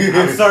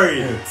 I'm sorry.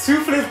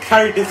 Toothless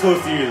carried this whole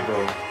series,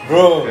 bro.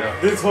 Bro, Yeah.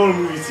 This whole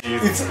movie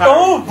series. it's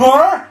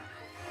over.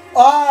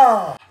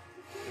 Ah.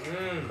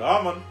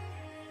 Come on.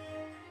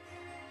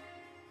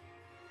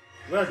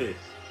 Where are they?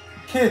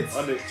 Kids.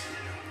 On the...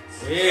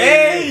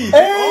 Hey!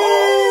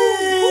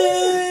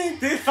 Hey.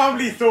 This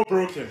family is so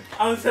broken.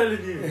 I'm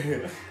telling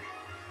you.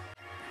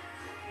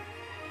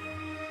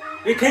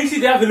 Wait, can you see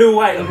they have the little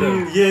white on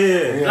them?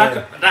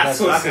 Yeah. That's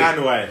so Black sick.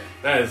 and white.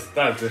 That's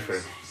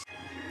different.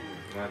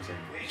 Imagine.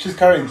 She's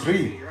carrying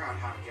 3. Figure out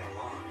how to get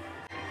along.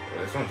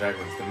 It's not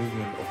dragons, it's the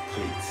movement of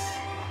plates.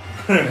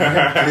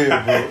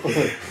 Yeah, bro.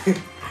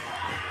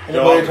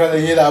 Anybody trying to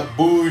hear that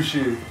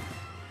bullshit?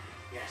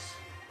 Yes,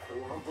 the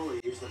world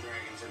believes the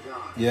dragons are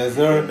gone. Yes,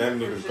 sir. Them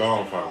niggas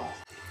gone, fam.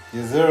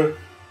 Yes, sir.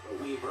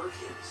 But we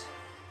Burkians,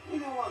 we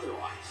know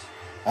otherwise.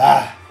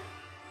 Ah.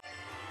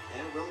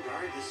 And we'll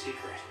guard the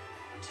secret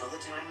until the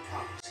time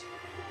comes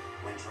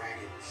when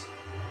dragons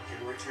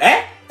can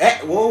return.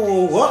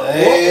 Whoa, what?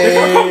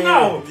 Hey. Come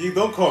now! You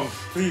don't come,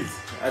 please.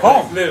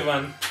 Come. Live,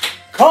 man.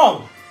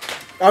 Come.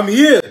 I'm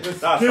here. That's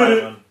fine,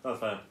 man. That's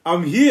fine.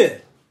 I'm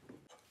here.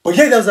 But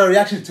yeah, that was our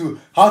reaction to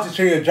How to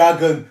Train Your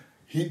Dragon,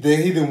 The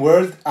Hidden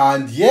World,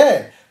 and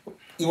yeah,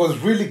 it was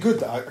really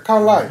good. I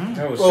can't lie.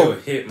 That was Well, so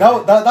hit,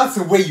 man. that's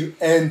the way you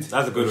end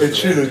That's a good way a to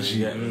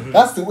trilogy. end it, yeah.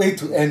 That's the way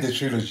to end a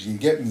trilogy. You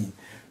get me?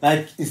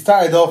 Like it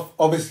started off,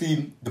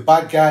 obviously the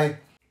bad guy.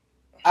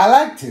 I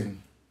liked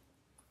him.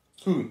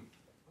 Who?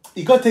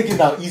 He got taken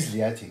down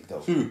easily, I think, though.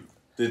 Who?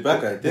 The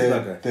bad guy. This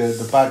bad guy.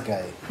 The bad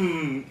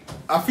guy.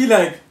 I feel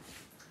like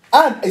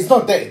And he's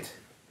not dead.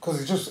 Because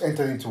he just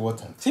entered into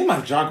water. Team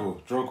like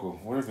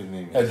Drogo, whatever his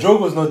name is.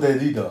 Drogo's not their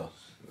leader.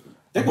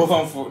 They could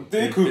come for.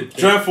 They could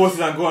join forces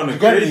and go on a You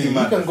get me? crazy He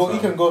man.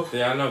 can go.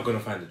 They are not gonna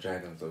find the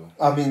dragons though.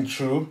 I mean,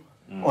 true.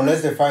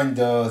 Unless they find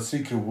the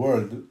secret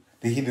world,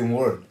 the hidden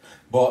world.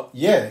 But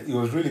yeah, it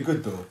was really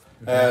good though.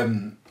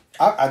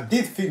 I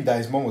did think that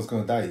his mom was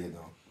gonna die, you know.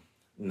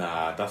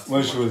 Nah, that's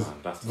When too she much, was, man.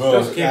 That's bro,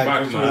 Just came like,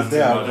 back, when she man. was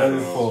there, I was That's ready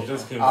too much, for. bro. She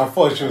just came I back.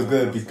 thought she was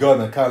gonna be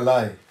gone. I can't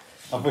lie.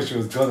 I thought she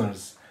was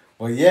gunners.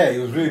 But yeah, it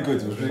was really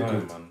good. It was really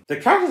good. man. The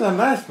characters are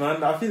nice,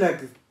 man. I feel like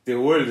the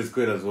world is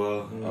good as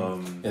well.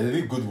 Yeah, they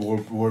did good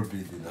world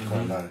building. I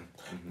can't lie.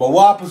 But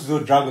what happens to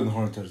those dragon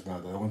hunters now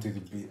that I wanted to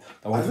be?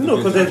 I don't know,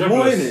 because there's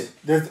more in it.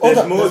 There's there's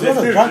other, more- there's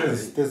other there's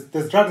dragons.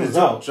 There's dragons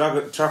out.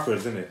 Dragon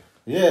trappers, in it.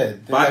 Yeah,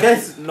 But I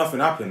guess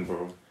nothing happened,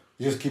 bro.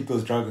 you just keep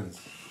those dragons.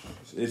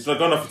 It's not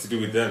got nothing to do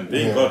with them. They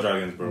ain't Yeah. got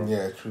dragons, bro.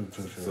 Yeah, true.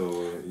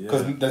 So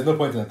Because yeah. there's no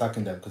point in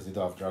attacking them because they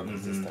don't have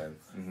dragons this time.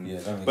 Yeah,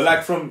 that makes But like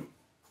sense. from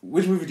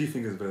which movie do you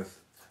think is best?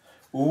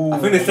 Ooh, I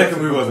think the that's second a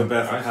movie good was the one.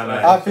 best. I can't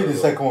lie. I think the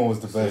second one was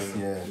the best.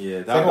 Yeah, Yeah,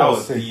 Second that one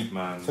was sick. deep,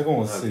 man. Second one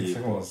was That sick. deep.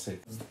 Second one was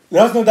sick.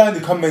 Let us know down in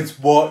the comments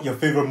what your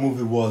favorite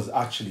movie was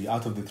actually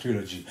out of the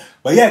trilogy.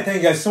 But yeah,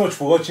 thank you guys so much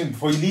for watching.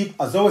 Before you leave,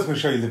 as always, make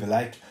sure you leave a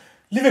like.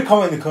 Leave a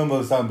comment in the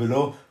comments down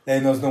below.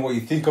 Letting us know what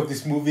you think of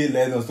this movie.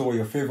 Letting us know what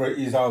your favorite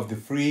is out of the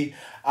 3.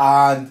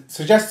 And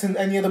suggesting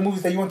any other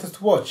movies that you want us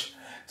to watch.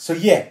 So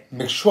yeah,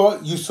 make sure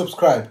you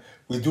subscribe.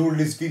 We do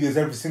release videos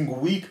every single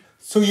week.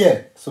 So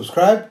yeah,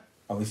 subscribe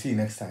and we'll see you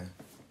next time.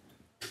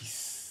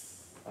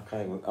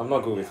 I'm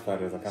not good with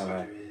spiders, I can't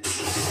lie.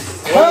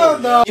 Hell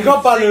no! You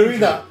got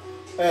ballerina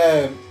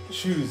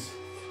shoes.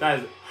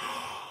 Guys,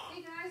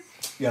 Hey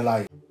guys. You're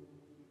lying.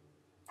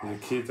 The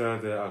kids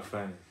out there are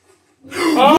fine.